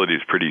hypnotizability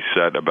is pretty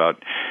set.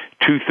 About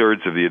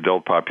 2/3 of the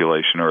adult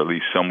population are at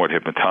least somewhat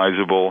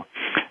hypnotizable.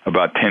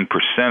 About 10%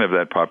 of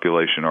that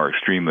population are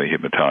extremely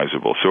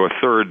hypnotizable. So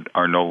 1/3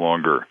 are no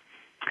longer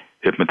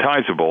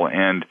hypnotizable.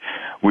 And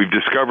we've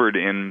discovered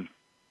in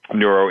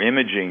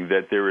neuroimaging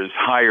that there is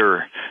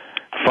higher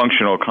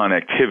functional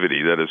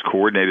connectivity, that is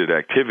coordinated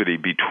activity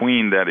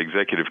between that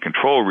executive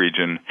control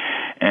region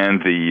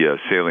and the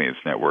salience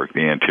network,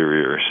 the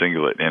anterior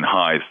cingulate, in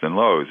highs than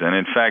lows. And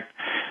in fact,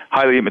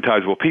 highly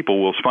hypnotizable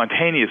people will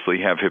spontaneously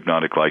have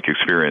hypnotic-like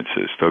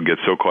experiences. They'll get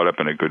so caught up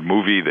in a good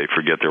movie, they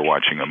forget they're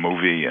watching a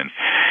movie and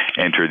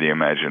enter the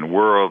imagined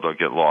world. They'll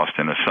get lost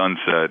in a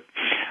sunset.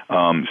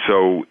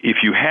 So if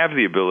you have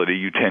the ability,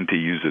 you tend to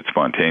use it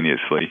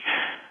spontaneously.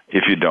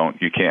 If you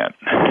don't, you can't.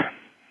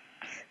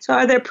 So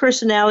are there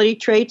personality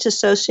traits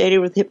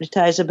associated with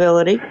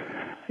hypnotizability?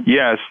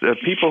 Yes.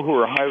 People who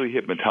are highly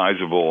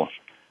hypnotizable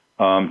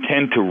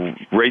tend to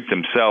rate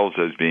themselves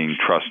as being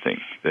trusting.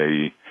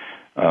 They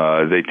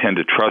tend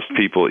to trust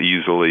people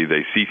easily.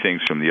 They see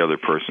things from the other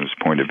person's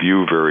point of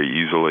view very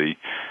easily.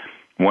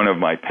 One of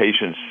my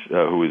patients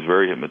who is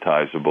very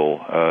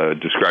hypnotizable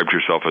described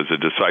herself as a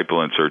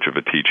disciple in search of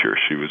a teacher.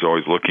 She was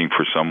always looking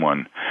for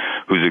someone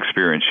whose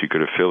experience she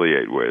could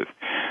affiliate with.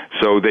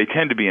 So they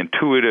tend to be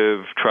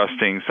intuitive,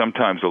 trusting,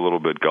 sometimes a little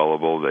bit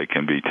gullible. They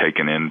can be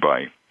taken in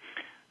by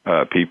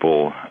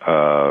people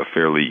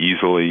fairly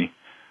easily.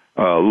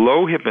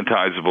 Low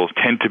hypnotizables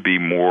tend to be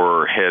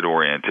more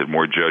head-oriented,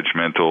 more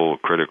judgmental,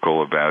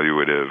 critical,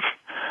 evaluative,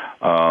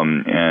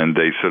 and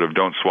they sort of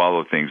don't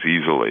swallow things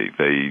easily.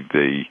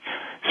 They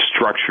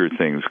structure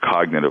things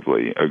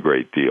cognitively a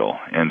great deal.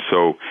 And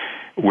so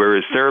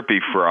whereas therapy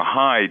for a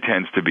high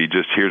tends to be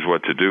just, here's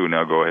what to do,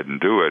 now go ahead and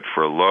do it.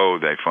 For a low,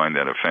 they find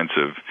that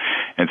offensive,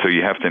 and so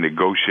you have to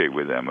negotiate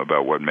with them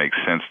about what makes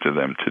sense to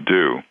them to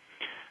do.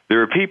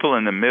 There are people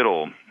in the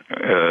middle.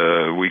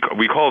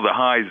 We call the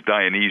highs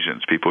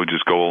Dionysians, people who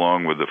just go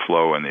along with the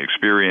flow and the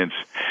experience.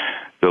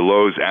 The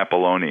lows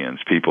Apollonians,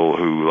 people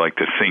who like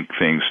to think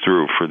things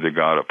through for the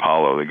god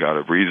Apollo, the god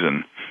of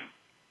reason.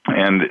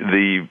 And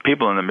the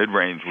people in the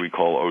mid-range we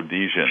call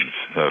Odysseans,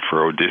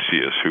 for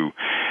Odysseus, who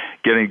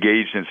get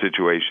engaged in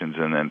situations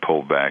and then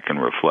pull back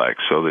and reflect.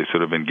 So they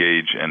sort of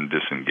engage and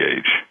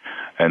disengage.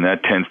 And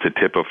that tends to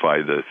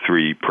typify the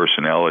three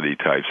personality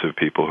types of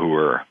people who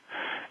are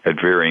at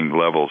varying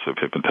levels of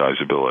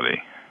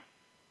hypnotizability.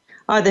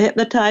 Are the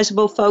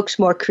hypnotizable folks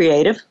more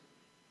creative?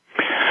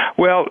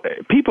 Well,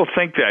 people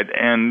think that,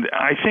 and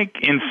I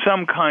think in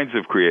some kinds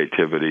of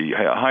creativity,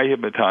 high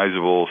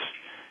hypnotizables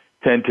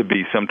tend to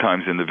be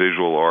sometimes in the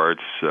visual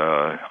arts,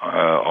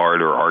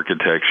 art or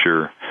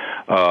architecture.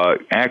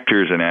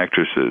 Actors and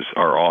actresses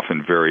are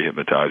often very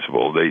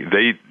hypnotizable. They,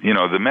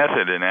 the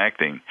method in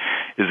acting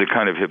is a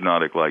kind of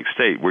hypnotic-like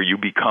state where you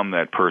become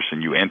that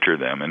person, you enter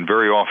them, and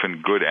very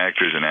often good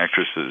actors and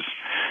actresses,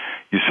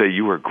 you say,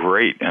 you were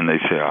great, and they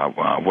say,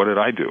 wow, what did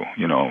I do?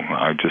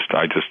 I just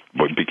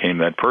became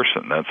that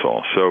person, that's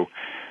all. So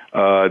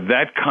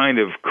that kind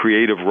of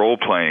creative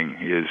role-playing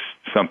is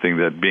something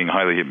that being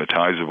highly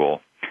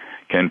hypnotizable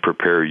can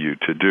prepare you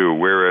to do,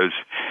 whereas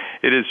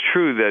it is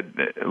true that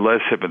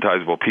less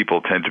hypnotizable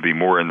people tend to be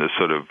more in the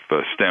sort of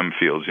STEM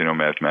fields,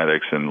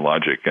 mathematics and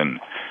logic and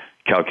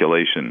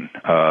calculation,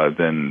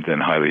 than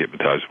highly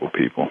hypnotizable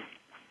people.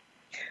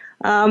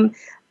 A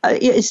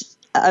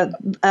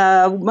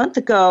month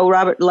ago,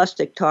 Robert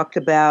Lustig talked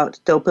about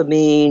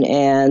dopamine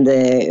and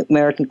the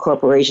American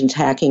corporations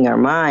hacking our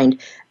mind.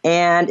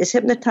 And is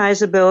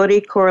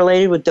hypnotizability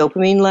correlated with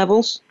dopamine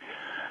levels?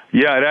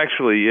 Yeah, it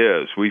actually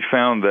is. We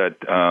found that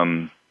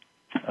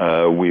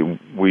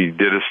we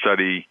did a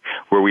study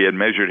where we had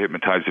measured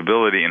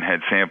hypnotizability and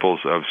had samples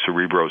of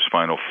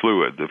cerebrospinal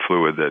fluid, the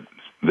fluid that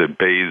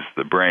bathes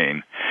the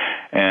brain.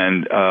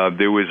 And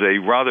there was a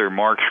rather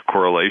marked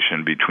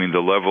correlation between the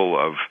level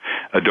of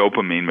a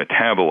dopamine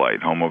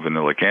metabolite,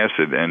 homovanillic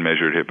acid, and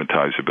measured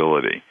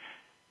hypnotizability.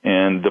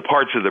 And the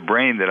parts of the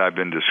brain that I've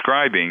been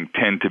describing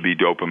tend to be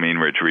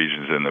dopamine-rich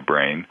regions in the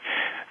brain.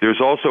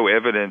 There's also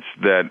evidence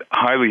that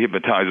highly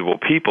hypnotizable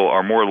people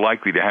are more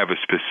likely to have a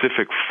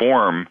specific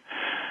form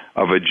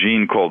of a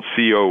gene called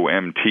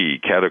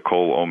COMT,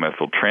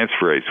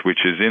 catechol-O-methyltransferase,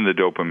 which is in the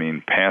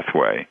dopamine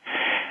pathway.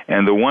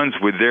 And the ones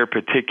with their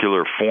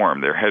particular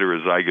form, they're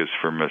heterozygous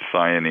for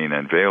methionine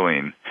and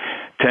valine,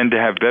 tend to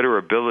have better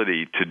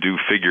ability to do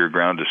figure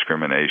ground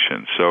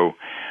discrimination. So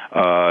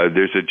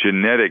there's a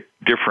genetic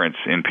difference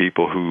in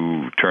people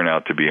who turn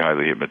out to be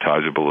highly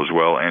hypnotizable as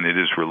well, and it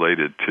is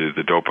related to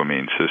the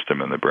dopamine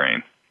system in the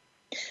brain.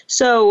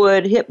 So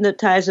would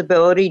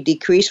hypnotizability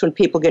decrease when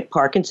people get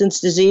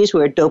Parkinson's disease,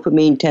 where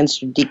dopamine tends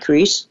to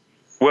decrease?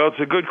 Well, it's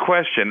a good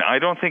question. I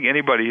don't think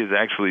anybody has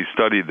actually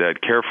studied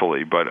that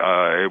carefully, but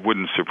it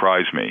wouldn't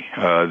surprise me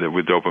that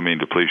with dopamine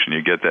depletion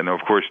you get that. Now,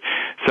 of course,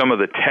 some of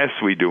the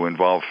tests we do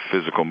involve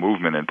physical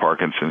movement in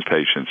Parkinson's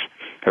patients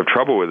have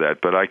trouble with that,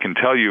 but I can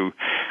tell you,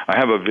 I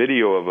have a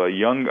video of a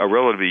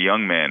relatively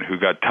young man who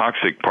got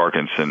toxic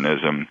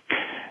Parkinsonism,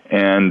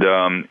 and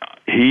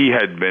he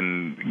had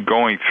been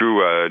going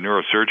through a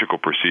neurosurgical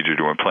procedure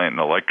to implant an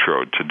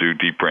electrode to do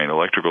deep brain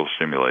electrical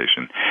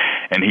stimulation,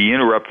 and he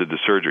interrupted the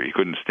surgery. He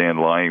couldn't stand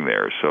lying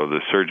there, so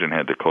the surgeon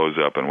had to close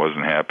up and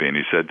wasn't happy, and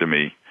he said to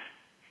me,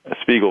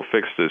 Spiegel,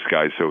 fix this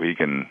guy so he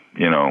can,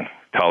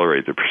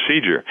 tolerate the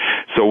procedure.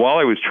 So while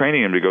I was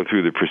training him to go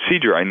through the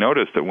procedure, I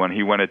noticed that when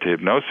he went into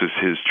hypnosis,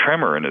 his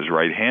tremor in his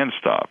right hand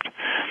stopped.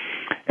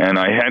 And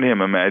I had him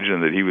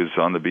imagine that he was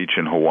on the beach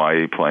in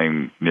Hawaii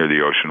playing near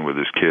the ocean with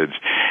his kids.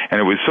 And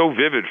it was so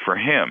vivid for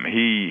him.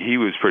 He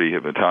was pretty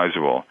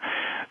hypnotizable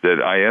that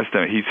I asked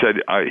him, he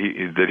said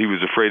that he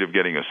was afraid of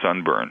getting a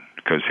sunburn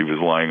because he was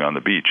lying on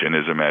the beach in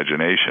his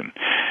imagination.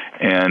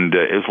 And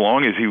as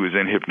long as he was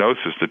in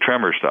hypnosis, the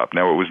tremor stopped.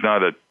 Now, it was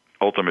not an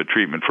ultimate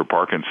treatment for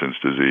Parkinson's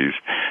disease,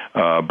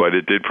 but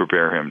it did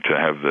prepare him to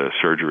have the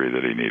surgery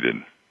that he needed.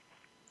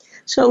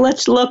 So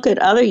let's look at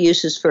other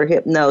uses for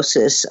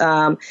hypnosis.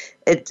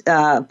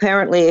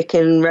 Apparently it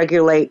can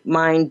regulate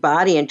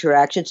mind-body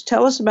interactions.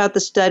 Tell us about the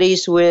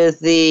studies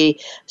with the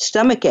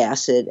stomach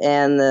acid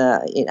and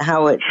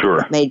how it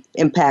made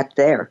impact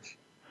there.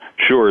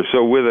 Sure.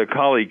 So with a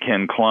colleague,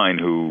 Ken Klein,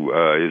 who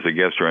is a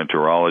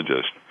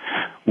gastroenterologist,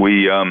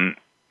 we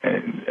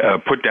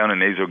put down a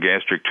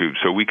nasogastric tube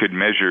so we could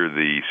measure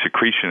the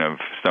secretion of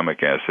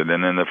stomach acid.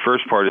 And in the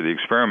first part of the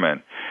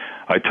experiment,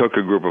 I took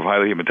a group of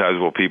highly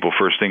hypnotizable people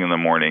first thing in the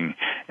morning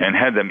and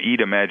had them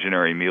eat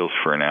imaginary meals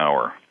for an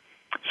hour.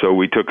 So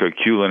we took a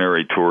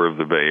culinary tour of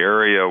the Bay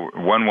Area.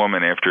 One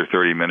woman, after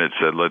 30 minutes,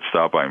 said, "Let's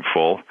stop, I'm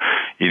full,"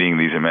 eating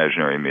these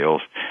imaginary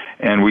meals.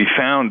 And we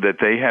found that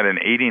they had an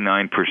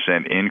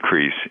 89%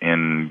 increase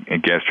in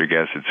gastric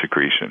acid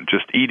secretion,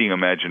 just eating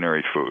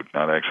imaginary food,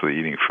 not actually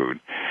eating food.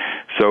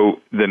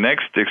 So the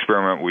next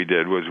experiment we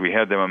did was we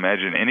had them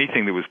imagine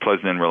anything that was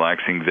pleasant and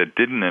relaxing that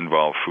didn't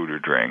involve food or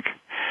drink.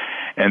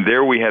 And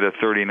there we had a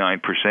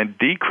 39%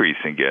 decrease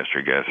in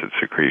gastric acid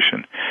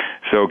secretion.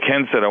 So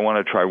Ken said, "I want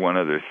to try one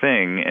other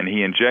thing," and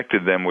he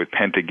injected them with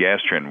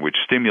pentagastrin, which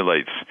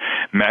stimulates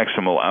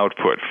maximal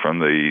output from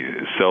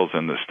the cells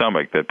in the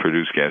stomach that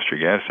produce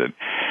gastric acid.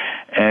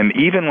 And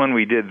even when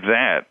we did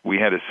that, we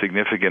had a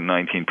significant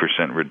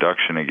 19%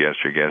 reduction in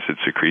gastric acid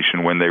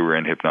secretion when they were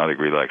in hypnotic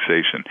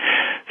relaxation.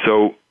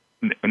 So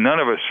none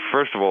of us,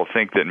 first of all,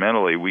 think that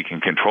mentally we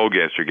can control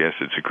gastric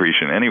acid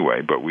secretion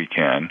anyway, but we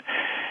can.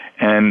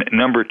 And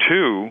number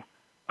two,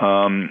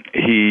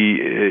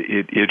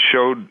 it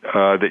showed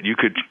that you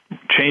could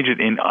change it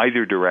in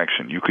either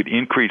direction. You could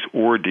increase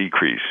or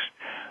decrease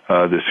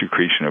the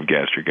secretion of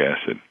gastric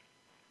acid.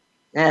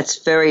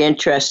 That's very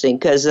interesting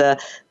because the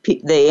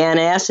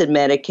antacid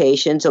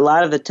medications, a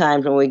lot of the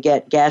times when we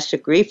get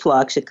gastric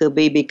reflux, it could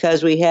be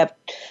because we have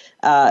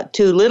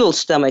too little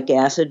stomach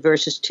acid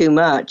versus too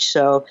much.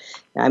 So,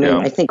 I mean,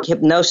 I think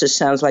hypnosis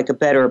sounds like a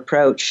better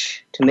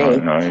approach to me.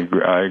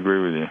 I agree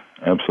with you.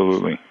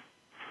 Absolutely.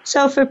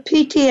 So for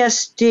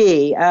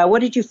PTSD,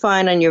 what did you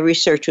find on your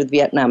research with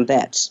Vietnam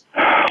vets?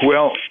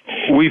 Well,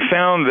 we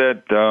found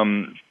that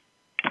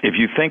if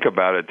you think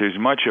about it, there's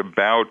much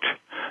about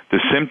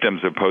the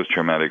symptoms of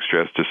post-traumatic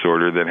stress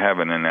disorder that have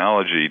an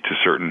analogy to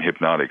certain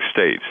hypnotic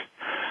states.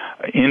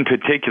 In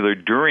particular,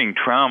 during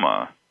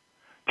trauma,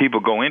 people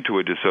go into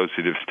a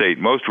dissociative state.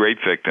 Most rape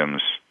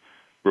victims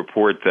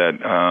report that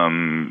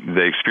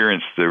they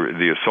experienced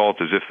the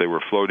assault as if they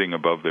were floating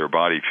above their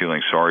body,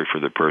 feeling sorry for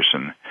the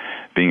person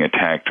being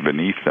attacked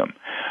beneath them.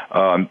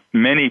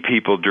 Many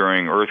people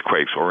during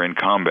earthquakes or in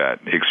combat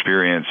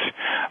experience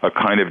a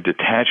kind of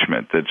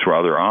detachment that's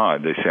rather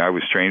odd. They say, "I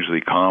was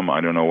strangely calm.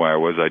 I don't know why I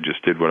was. I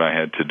just did what I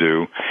had to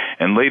do."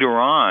 And later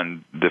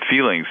on, the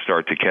feelings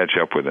start to catch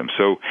up with them.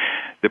 So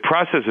the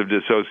process of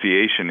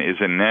dissociation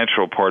is a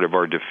natural part of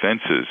our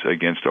defenses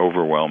against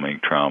overwhelming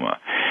trauma.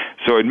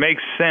 So it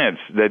makes sense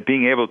that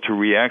being able to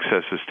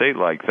reaccess a state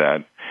like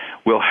that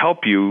will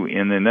help you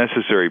in the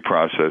necessary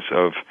process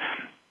of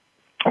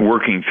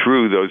working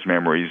through those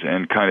memories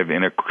and kind of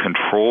in a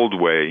controlled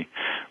way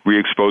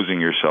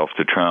re-exposing yourself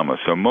to trauma.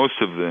 So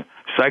most of the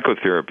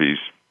psychotherapies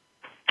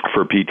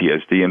for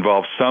PTSD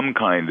involve some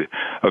kind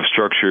of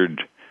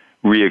structured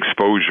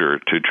re-exposure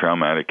to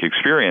traumatic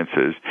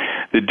experiences.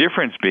 The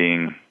difference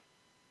being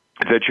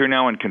that you're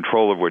now in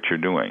control of what you're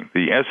doing.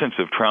 The essence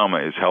of trauma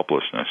is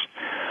helplessness.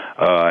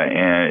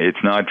 And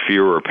it's not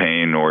fear or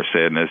pain or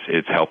sadness,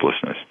 it's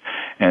helplessness.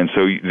 And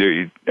so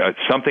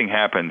something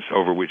happens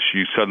over which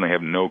you suddenly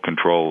have no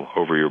control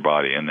over your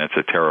body, and that's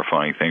a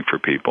terrifying thing for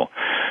people.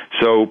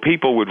 So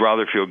people would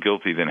rather feel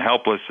guilty than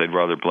helpless. They'd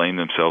rather blame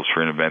themselves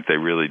for an event they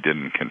really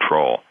didn't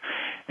control.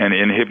 And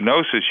in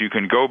hypnosis, you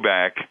can go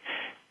back,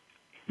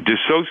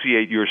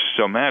 dissociate your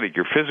somatic,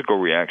 your physical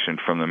reaction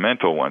from the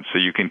mental one, so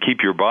you can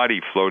keep your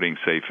body floating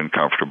safe and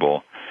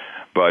comfortable,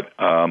 but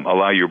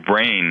allow your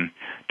brain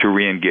to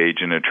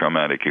re-engage in a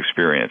traumatic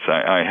experience.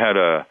 I had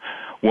a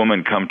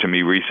woman come to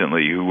me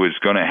recently who was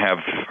going to have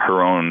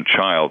her own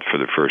child for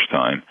the first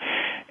time,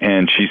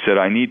 and she said,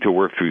 "I need to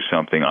work through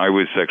something. I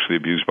was sexually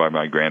abused by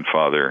my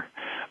grandfather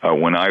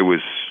when I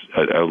was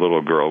a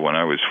little girl, when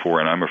I was 4,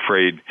 and I'm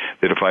afraid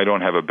that if I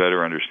don't have a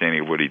better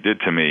understanding of what he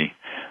did to me,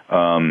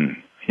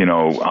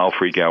 I'll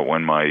freak out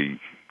when my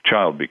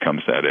child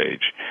becomes that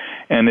age."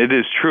 And it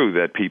is true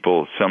that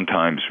people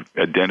sometimes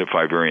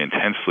identify very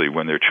intensely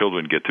when their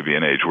children get to be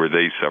an age where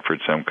they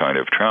suffered some kind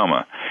of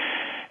trauma.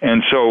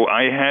 And so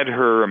I had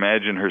her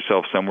imagine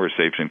herself somewhere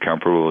safe and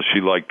comfortable. She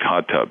liked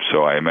hot tubs,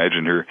 so I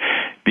imagined her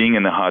being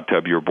in the hot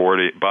tub. Your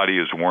body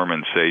is warm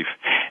and safe,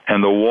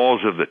 and the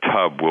walls of the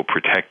tub will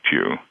protect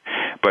you.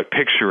 But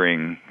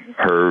picturing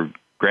her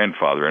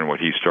grandfather and what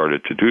he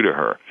started to do to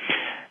her.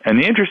 And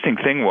the interesting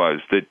thing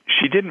was that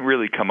she didn't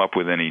really come up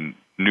with any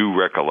new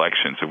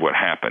recollections of what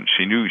happened.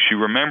 She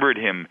remembered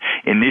him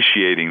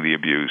initiating the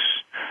abuse,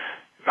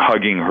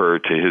 hugging her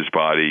to his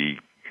body,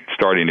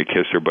 starting to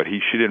kiss her, but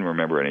she didn't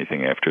remember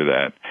anything after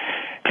that.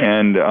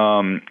 And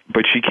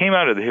but she came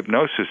out of the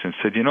hypnosis and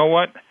said, "You know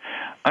what?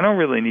 I don't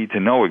really need to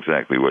know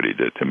exactly what he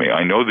did to me.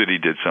 I know that he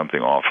did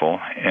something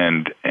awful."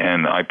 And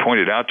I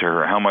pointed out to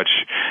her how much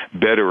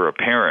better a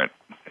parent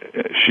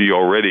she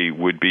already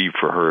would be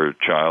for her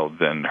child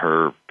than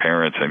her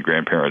parents and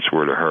grandparents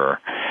were to her.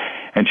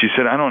 And she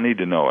said, "I don't need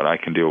to know it. I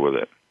can deal with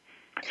it."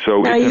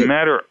 So it's a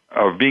matter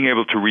of being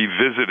able to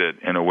revisit it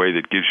in a way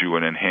that gives you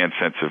an enhanced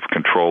sense of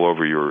control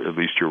over at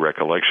least your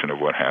recollection of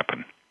what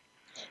happened.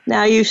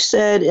 Now, you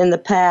said in the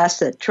past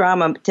that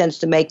trauma tends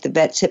to make the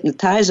vets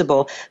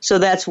hypnotizable. So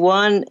that's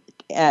one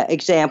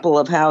example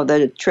of how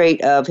the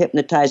trait of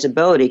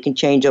hypnotizability can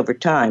change over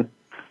time.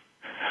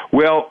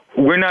 Well,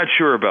 We're not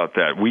sure about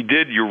that.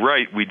 You're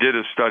right, we did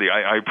a study.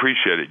 I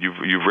appreciate it.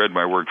 You've read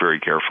my work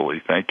very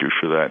carefully. Thank you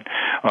for that.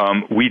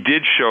 We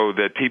did show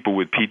that people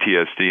with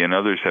PTSD, and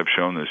others have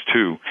shown this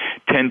too,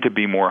 tend to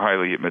be more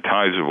highly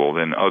hypnotizable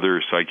than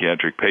other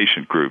psychiatric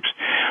patient groups.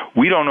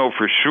 We don't know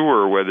for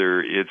sure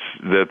whether it's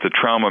that the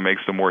trauma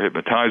makes them more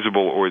hypnotizable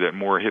or that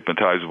more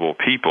hypnotizable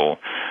people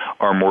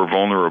are more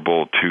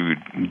vulnerable to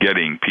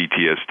getting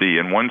PTSD.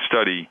 In one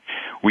study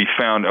we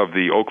found of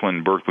the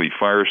Oakland-Berkeley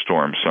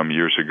firestorm some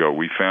years ago,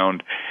 we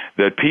found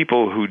that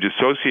people who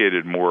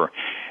dissociated more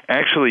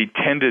actually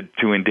tended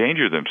to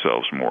endanger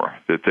themselves more,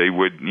 that they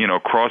would,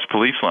 cross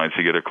police lines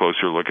to get a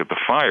closer look at the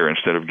fire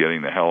instead of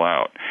getting the hell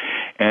out.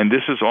 And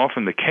this is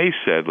often the case,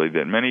 sadly,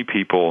 that many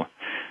people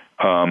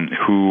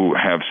who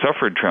have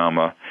suffered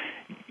trauma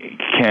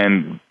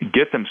can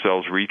get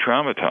themselves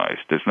re-traumatized.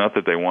 It's not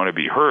that they want to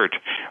be hurt,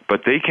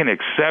 but they can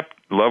accept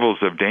levels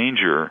of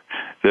danger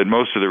that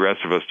most of the rest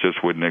of us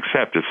just wouldn't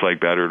accept. It's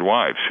like battered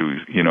wives who,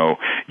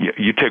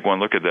 you take one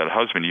look at that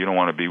husband, you don't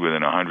want to be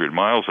within 100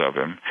 miles of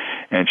him,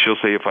 and she'll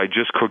say, if I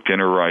just cook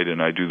dinner right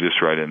and I do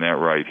this right and that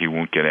right, he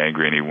won't get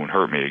angry and he won't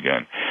hurt me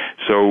again.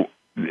 So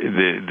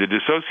the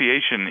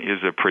dissociation is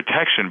a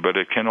protection, but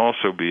it can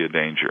also be a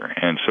danger.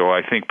 And so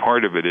I think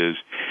part of it is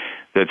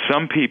that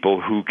some people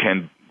who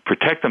can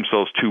protect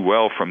themselves too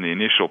well from the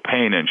initial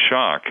pain and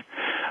shock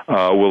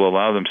will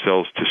allow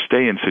themselves to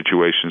stay in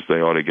situations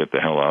they ought to get the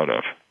hell out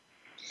of.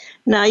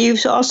 Now,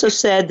 you've also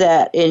said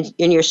that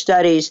in your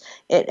studies,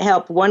 it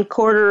helped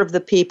 1/4 of the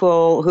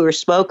people who are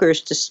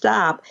smokers to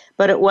stop,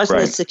 but it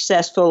wasn't as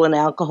successful in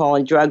alcohol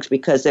and drugs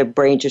because their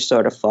brains are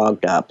sort of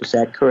fogged up. Is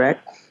that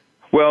correct?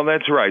 Well,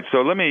 that's right.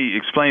 So let me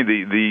explain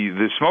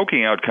the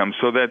smoking outcomes.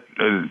 So that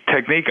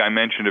technique I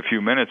mentioned a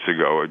few minutes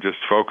ago, just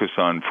focus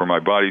on, for my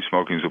body,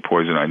 smoking is a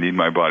poison. I need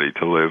my body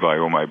to live. I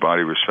owe my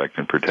body respect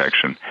and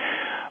protection.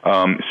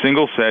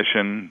 Single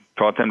session,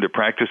 taught them to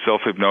practice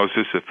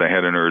self-hypnosis if they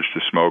had an urge to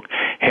smoke.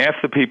 Half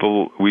the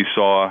people we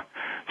saw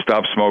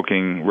stopped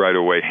smoking right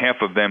away.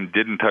 Half of them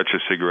didn't touch a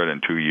cigarette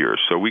in 2 years.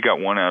 So we got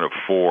 1 out of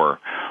 4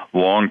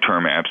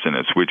 long-term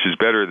abstinence, which is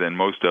better than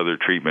most other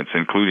treatments,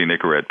 including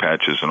Nicorette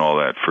patches and all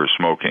that for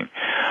smoking.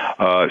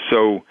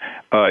 So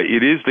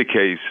it is the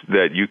case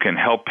that you can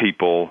help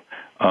people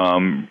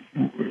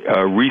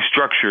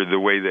restructure the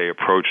way they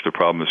approach the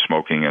problem of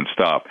smoking and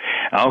stop.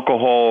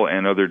 Alcohol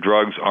and other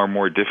drugs are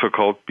more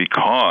difficult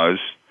because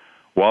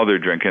while they're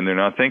drinking, they're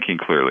not thinking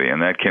clearly,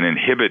 and that can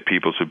inhibit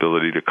people's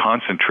ability to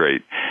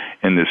concentrate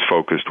in this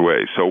focused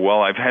way. So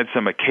while I've had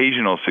some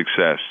occasional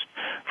success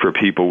for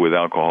people with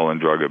alcohol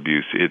and drug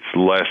abuse, it's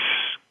less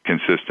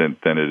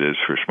consistent than it is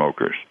for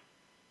smokers.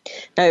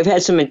 Now, you've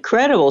had some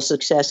incredible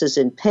successes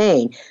in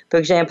pain. For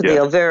example, the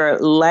Elvira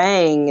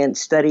Lang and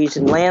studies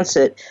in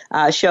Lancet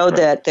showed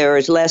that there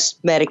is less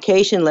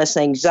medication, less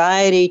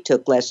anxiety,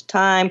 took less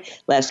time,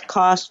 less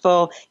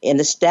costful, and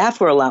the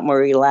staff were a lot more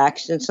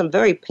relaxed in some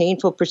very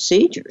painful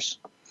procedures.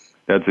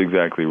 That's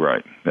exactly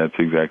right. That's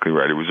exactly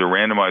right. It was a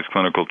randomized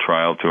clinical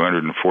trial,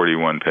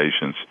 241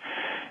 patients.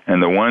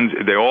 And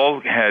they all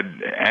had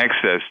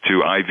access to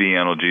IV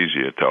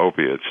analgesia, to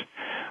opiates.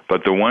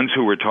 But the ones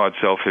who were taught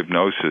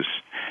self-hypnosis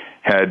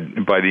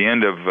had, by the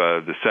end of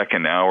the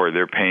second hour,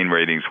 their pain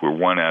ratings were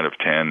 1 out of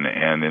 10,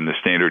 and in the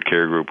standard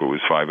care group it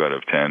was 5 out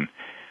of 10.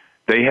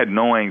 They had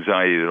no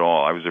anxiety at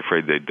all. I was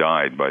afraid they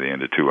died by the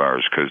end of 2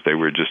 hours because they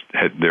were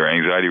their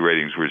anxiety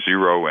ratings were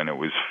 0, and it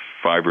was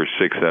 5 or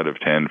 6 out of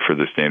 10 for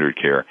the standard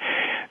care.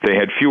 They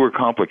had fewer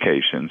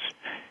complications,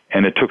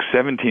 and it took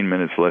 17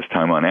 minutes less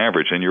time on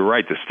average. And you're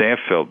right, the staff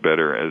felt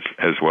better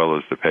as well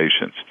as the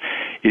patients.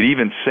 It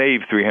even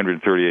saved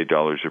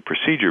 $338 a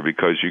procedure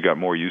because you got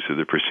more use of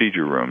the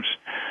procedure rooms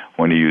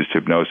when you used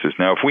hypnosis.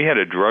 Now, if we had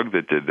a drug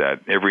that did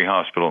that, every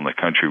hospital in the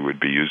country would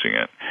be using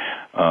it.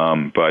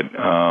 But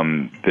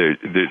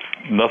there's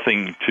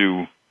nothing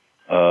to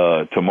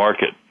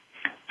market.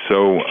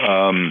 So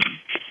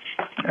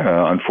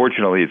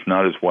unfortunately, it's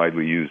not as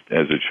widely used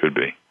as it should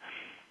be.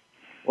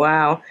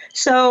 Wow.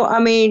 So, I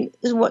mean,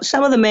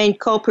 some of the main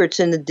culprits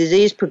in the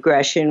disease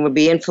progression would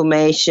be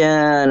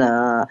inflammation,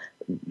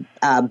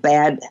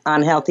 bad,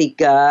 unhealthy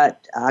gut,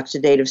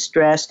 oxidative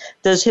stress.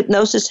 Does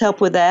hypnosis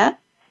help with that?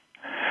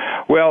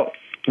 Well,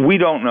 we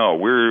don't know.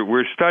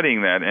 We're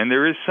studying that, and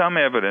there is some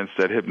evidence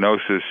that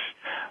hypnosis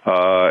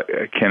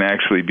can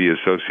actually be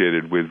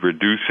associated with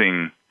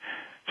reducing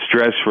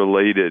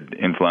stress-related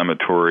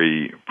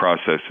inflammatory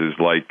processes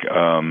like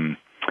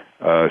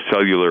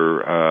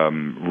cellular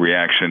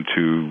reaction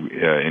to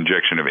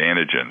injection of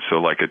antigens, so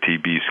like a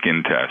TB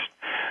skin test,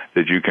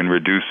 that you can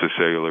reduce the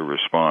cellular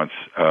response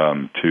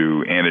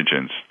to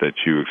antigens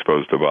that you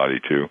expose the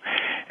body to.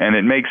 And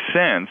it makes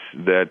sense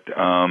that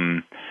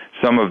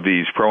some of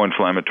these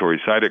pro-inflammatory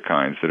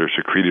cytokines that are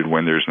secreted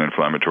when there's an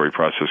inflammatory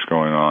process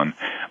going on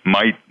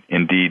might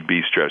indeed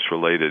be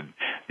stress-related.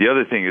 The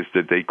other thing is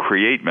that they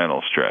create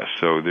mental stress.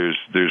 So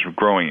there's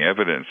growing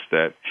evidence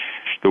that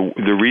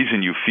the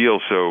reason you feel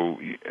so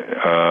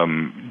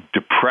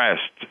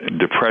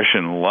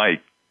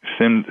depression-like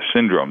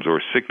syndromes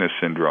or sickness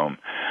syndrome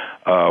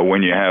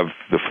when you have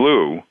the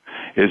flu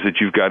is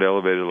that you've got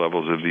elevated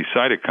levels of these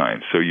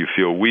cytokines. So you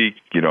feel weak,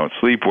 you don't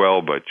sleep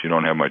well, but you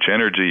don't have much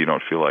energy, you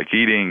don't feel like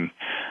eating,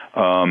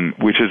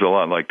 which is a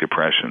lot like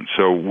depression.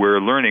 So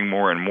we're learning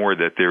more and more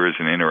that there is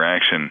an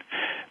interaction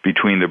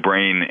between the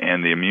brain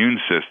and the immune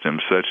system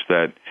such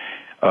that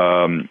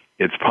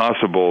it's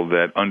possible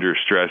that under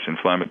stress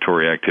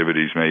inflammatory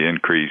activities may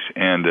increase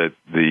and that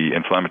the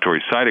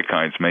inflammatory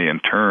cytokines may in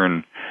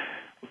turn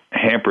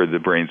hamper the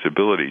brain's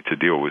ability to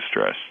deal with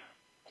stress.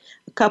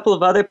 A couple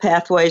of other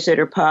pathways that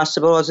are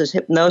possible is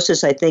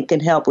hypnosis, I think,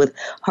 can help with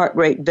heart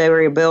rate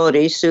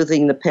variability,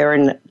 soothing the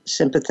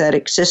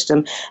parasympathetic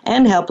system,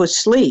 and help with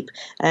sleep.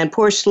 And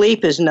poor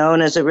sleep is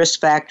known as a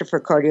risk factor for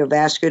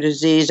cardiovascular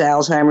disease,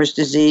 Alzheimer's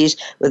disease,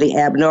 with the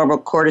abnormal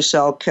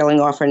cortisol killing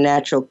off our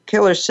natural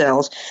killer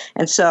cells.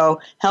 And so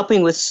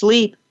helping with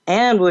sleep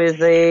and with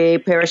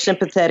the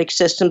parasympathetic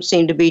system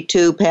seem to be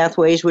two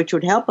pathways which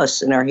would help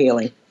us in our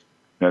healing.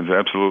 That's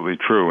absolutely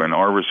true. And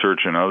our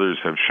research and others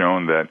have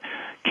shown that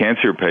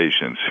cancer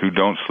patients who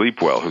don't sleep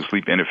well, who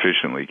sleep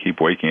inefficiently, keep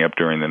waking up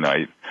during the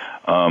night,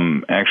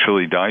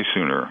 actually die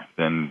sooner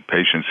than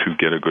patients who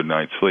get a good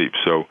night's sleep.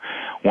 So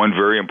one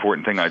very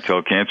important thing I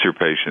tell cancer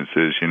patients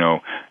is,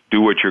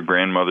 do what your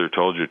grandmother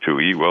told you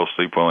to, eat well,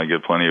 sleep well, and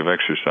get plenty of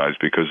exercise,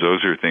 because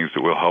those are things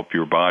that will help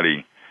your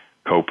body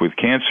cope with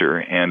cancer.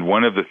 And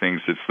one of the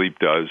things that sleep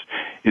does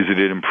is that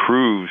it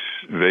improves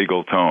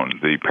vagal tone,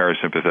 the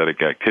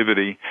parasympathetic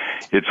activity.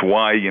 It's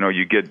why, you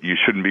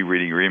shouldn't be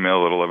reading your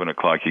email at 11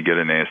 o'clock. You get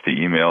a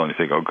nasty email and you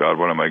think, oh God,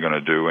 what am I going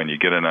to do? And you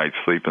get a night's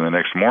sleep, and the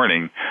next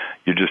morning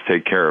you just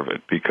take care of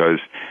it, because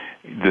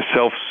the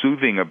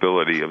self-soothing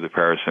ability of the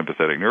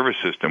parasympathetic nervous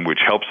system, which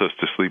helps us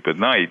to sleep at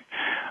night,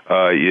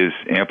 is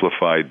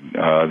amplified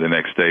the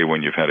next day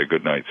when you've had a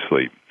good night's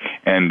sleep.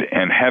 And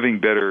having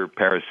better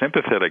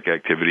parasympathetic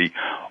activity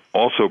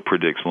also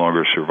predicts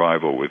longer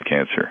survival with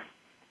cancer.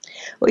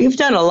 Well, you've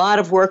done a lot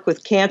of work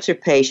with cancer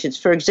patients.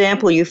 For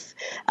example,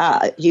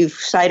 you've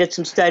cited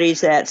some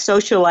studies that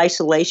social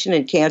isolation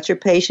in cancer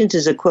patients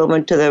is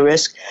equivalent to the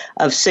risk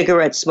of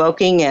cigarette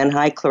smoking and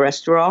high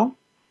cholesterol.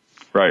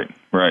 Right.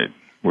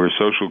 We're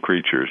social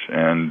creatures,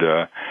 and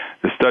the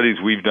studies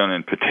we've done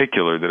in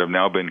particular that have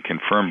now been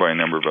confirmed by a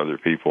number of other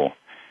people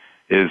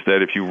is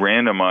that if you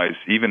randomize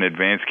even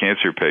advanced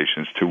cancer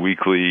patients to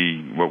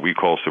weekly, what we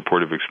call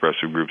supportive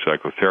expressive group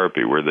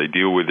psychotherapy, where they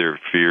deal with their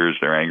fears,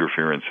 their anger,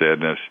 fear, and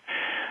sadness,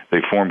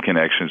 they form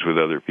connections with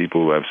other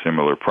people who have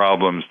similar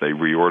problems, they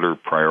reorder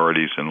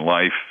priorities in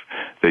life,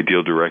 they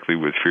deal directly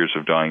with fears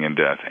of dying and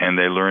death, and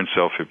they learn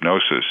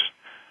self-hypnosis,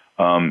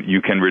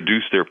 you can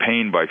reduce their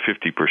pain by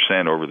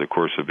 50% over the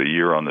course of a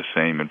year on the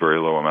same and very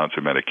low amounts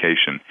of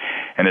medication.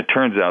 And it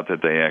turns out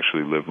that they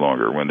actually live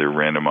longer when they're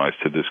randomized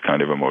to this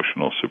kind of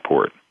emotional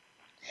support.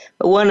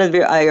 One of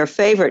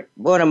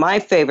my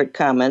favorite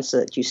comments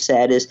that you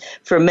said is,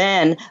 for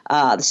men,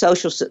 the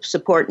social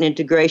support and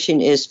integration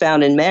is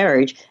found in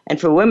marriage,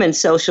 and for women,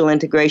 social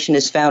integration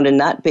is found in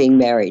not being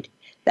married.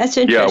 That's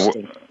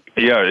interesting.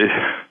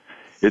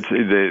 It's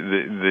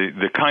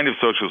the kind of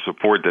social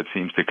support that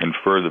seems to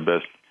confer the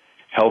best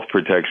health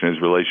protection is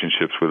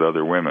relationships with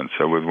other women.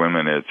 So with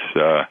women, it's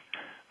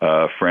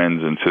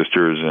friends and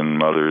sisters and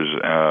mothers,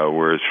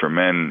 whereas for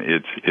men,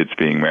 it's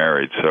being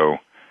married. So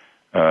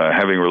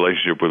having a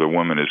relationship with a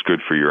woman is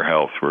good for your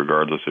health,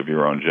 regardless of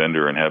your own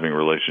gender, and having a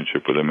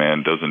relationship with a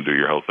man doesn't do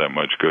your health that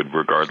much good,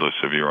 regardless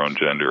of your own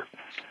gender.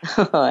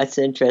 Oh, that's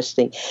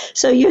interesting.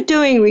 So you're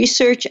doing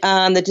research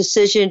on the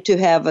decision to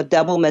have a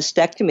double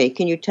mastectomy.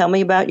 Can you tell me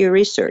about your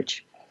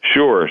research?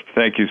 Sure.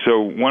 Thank you.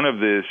 So one of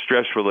the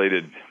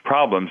stress-related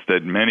problems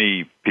that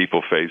many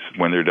people face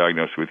when they're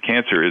diagnosed with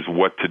cancer is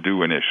what to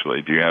do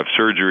initially. Do you have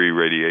surgery,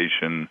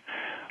 radiation,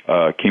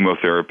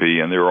 chemotherapy?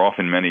 And there are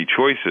often many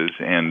choices,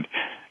 and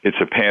it's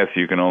a path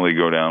you can only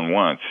go down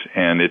once.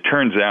 And it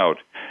turns out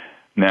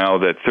now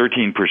that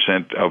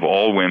 13% of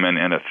all women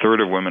and a third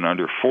of women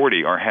under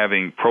 40 are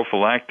having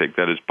prophylactic,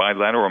 that is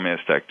bilateral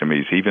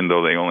mastectomies, even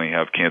though they only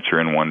have cancer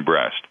in one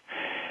breast.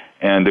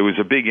 And there was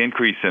a big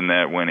increase in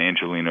that when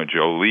Angelina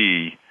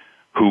Jolie,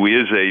 who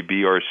is a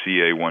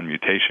BRCA1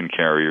 mutation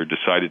carrier,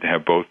 decided to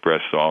have both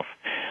breasts off,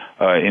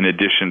 in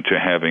addition to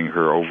having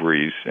her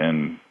ovaries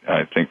and,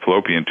 I think,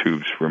 fallopian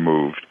tubes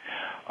removed.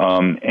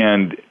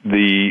 And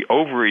the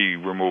ovary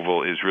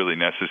removal is really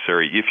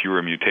necessary if you're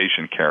a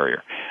mutation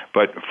carrier.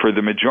 But for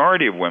the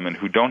majority of women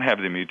who don't have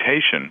the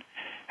mutation,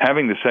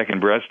 having the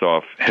second breast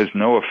off has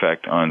no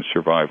effect on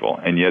survival,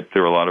 and yet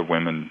there are a lot of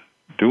women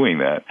doing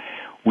that.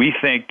 We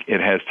think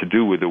it has to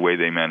do with the way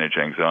they manage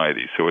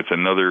anxiety. So it's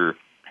another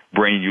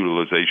brain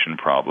utilization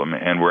problem,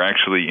 and we're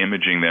actually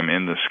imaging them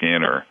in the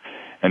scanner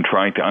and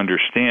trying to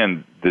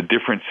understand the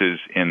differences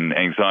in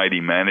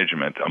anxiety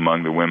management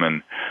among the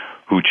women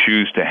who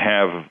choose to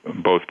have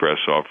both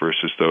breasts off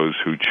versus those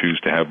who choose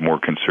to have more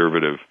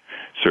conservative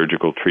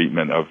surgical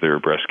treatment of their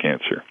breast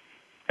cancer.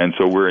 And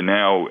so we're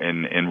now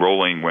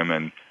enrolling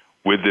women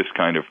with this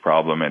kind of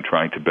problem and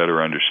trying to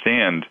better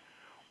understand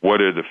what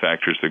are the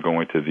factors that go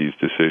into these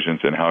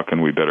decisions and how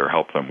can we better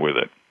help them with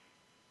it.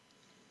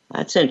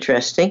 That's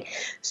interesting.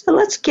 So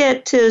let's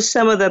get to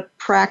some of the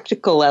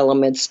practical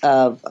elements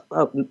of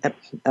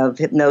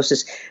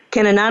hypnosis.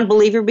 Can a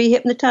non-believer be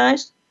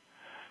hypnotized?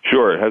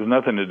 Sure. It has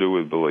nothing to do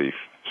with belief.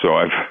 So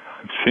I've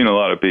seen a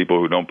lot of people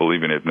who don't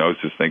believe in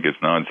hypnosis think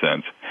it's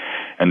nonsense,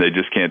 and they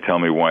just can't tell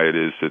me why it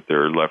is that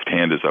their left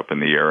hand is up in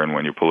the air, and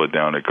when you pull it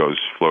down, it goes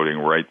floating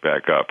right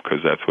back up,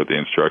 because that's what the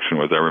instruction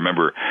was. I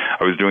remember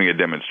I was doing a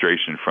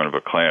demonstration in front of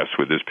a class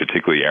with this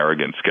particularly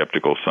arrogant,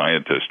 skeptical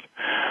scientist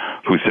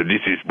who said,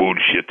 "This is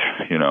bullshit,"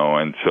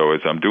 and so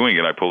as I'm doing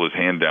it, I pull his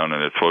hand down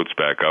and it floats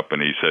back up, and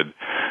he said,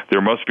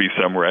 "There must be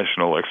some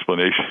rational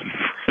explanation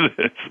for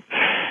this,"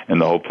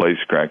 and the whole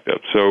place cracked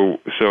up. So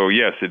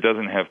yes, it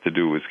doesn't have to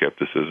do with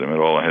skepticism at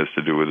all. It has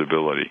to do with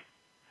ability.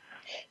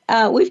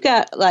 We've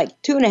got like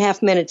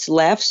 2.5 minutes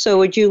left, so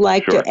would you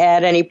like Sure. to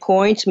add any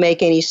points,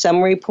 make any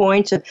summary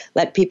points, and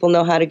let people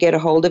know how to get a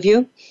hold of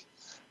you?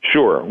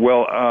 Sure.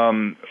 Well,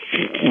 the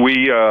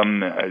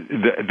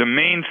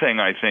main thing,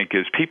 I think,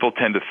 is people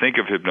tend to think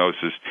of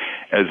hypnosis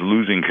as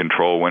losing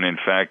control when, in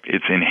fact,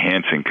 it's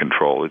enhancing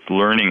control. It's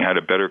learning how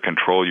to better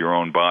control your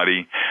own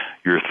body,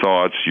 your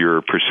thoughts,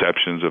 your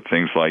perceptions of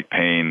things like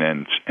pain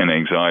and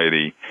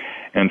anxiety.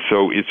 And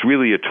so it's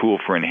really a tool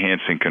for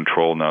enhancing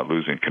control, not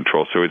losing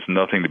control. So it's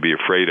nothing to be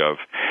afraid of.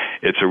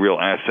 It's a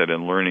real asset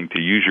in learning to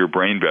use your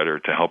brain better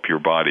to help your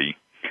body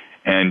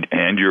and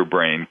your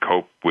brain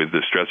cope with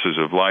the stresses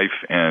of life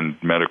and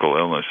medical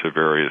illness of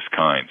various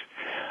kinds.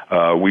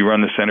 We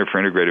run the Center for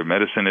Integrative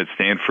Medicine at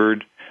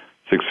Stanford,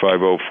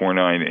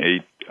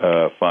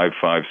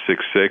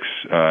 650-498-5566,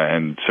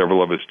 and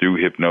several of us do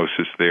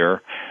hypnosis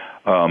there.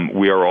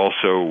 We are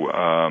also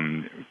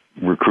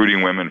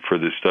recruiting women for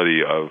the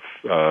study of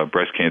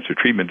breast cancer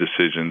treatment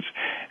decisions,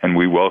 and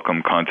we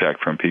welcome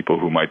contact from people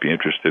who might be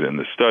interested in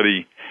the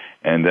study,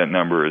 and that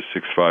number is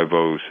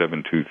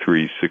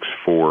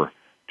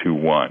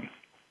 650-723-6421.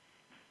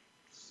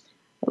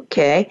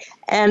 Okay.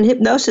 And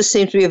hypnosis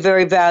seems to be a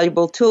very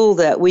valuable tool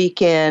that we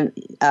can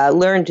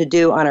learn to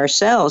do on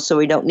ourselves, so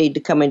we don't need to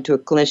come into a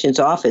clinician's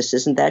office.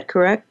 Isn't that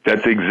correct?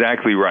 That's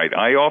exactly right.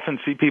 I often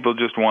see people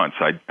just once.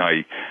 I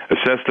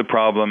assess the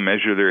problem,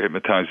 measure their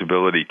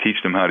hypnotizability,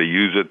 teach them how to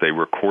use it. They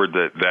record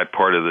that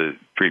part of the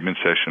treatment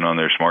session on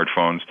their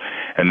smartphones,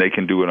 and they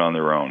can do it on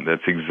their own.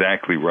 That's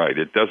exactly right.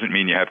 It doesn't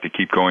mean you have to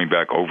keep going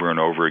back over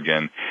and over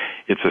again.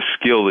 It's a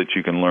skill that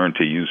you can learn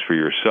to use for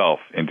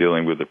yourself in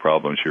dealing with the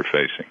problems you're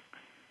facing.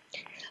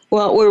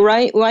 Well, we're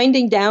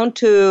winding down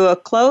to a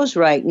close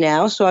right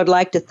now, so I'd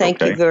like to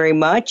thank you very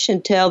much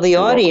and tell the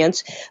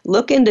audience,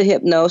 look into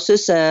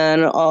hypnosis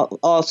and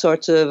all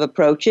sorts of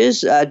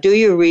approaches. Do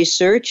your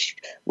research,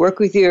 work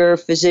with your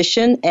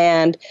physician,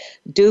 and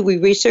do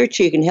research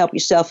so you can help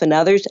yourself and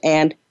others,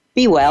 and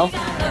be well.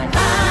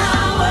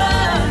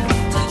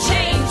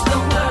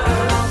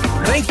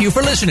 Thank you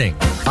for listening.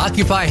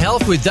 Occupy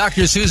Health with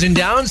Dr. Susan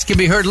Downs can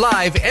be heard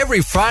live every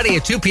Friday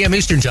at 2 p.m.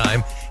 Eastern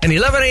Time and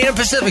 11 a.m.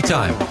 Pacific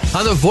Time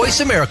on the Voice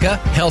America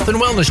Health and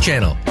Wellness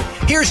Channel.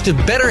 Here's to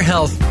better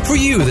health for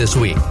you this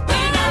week.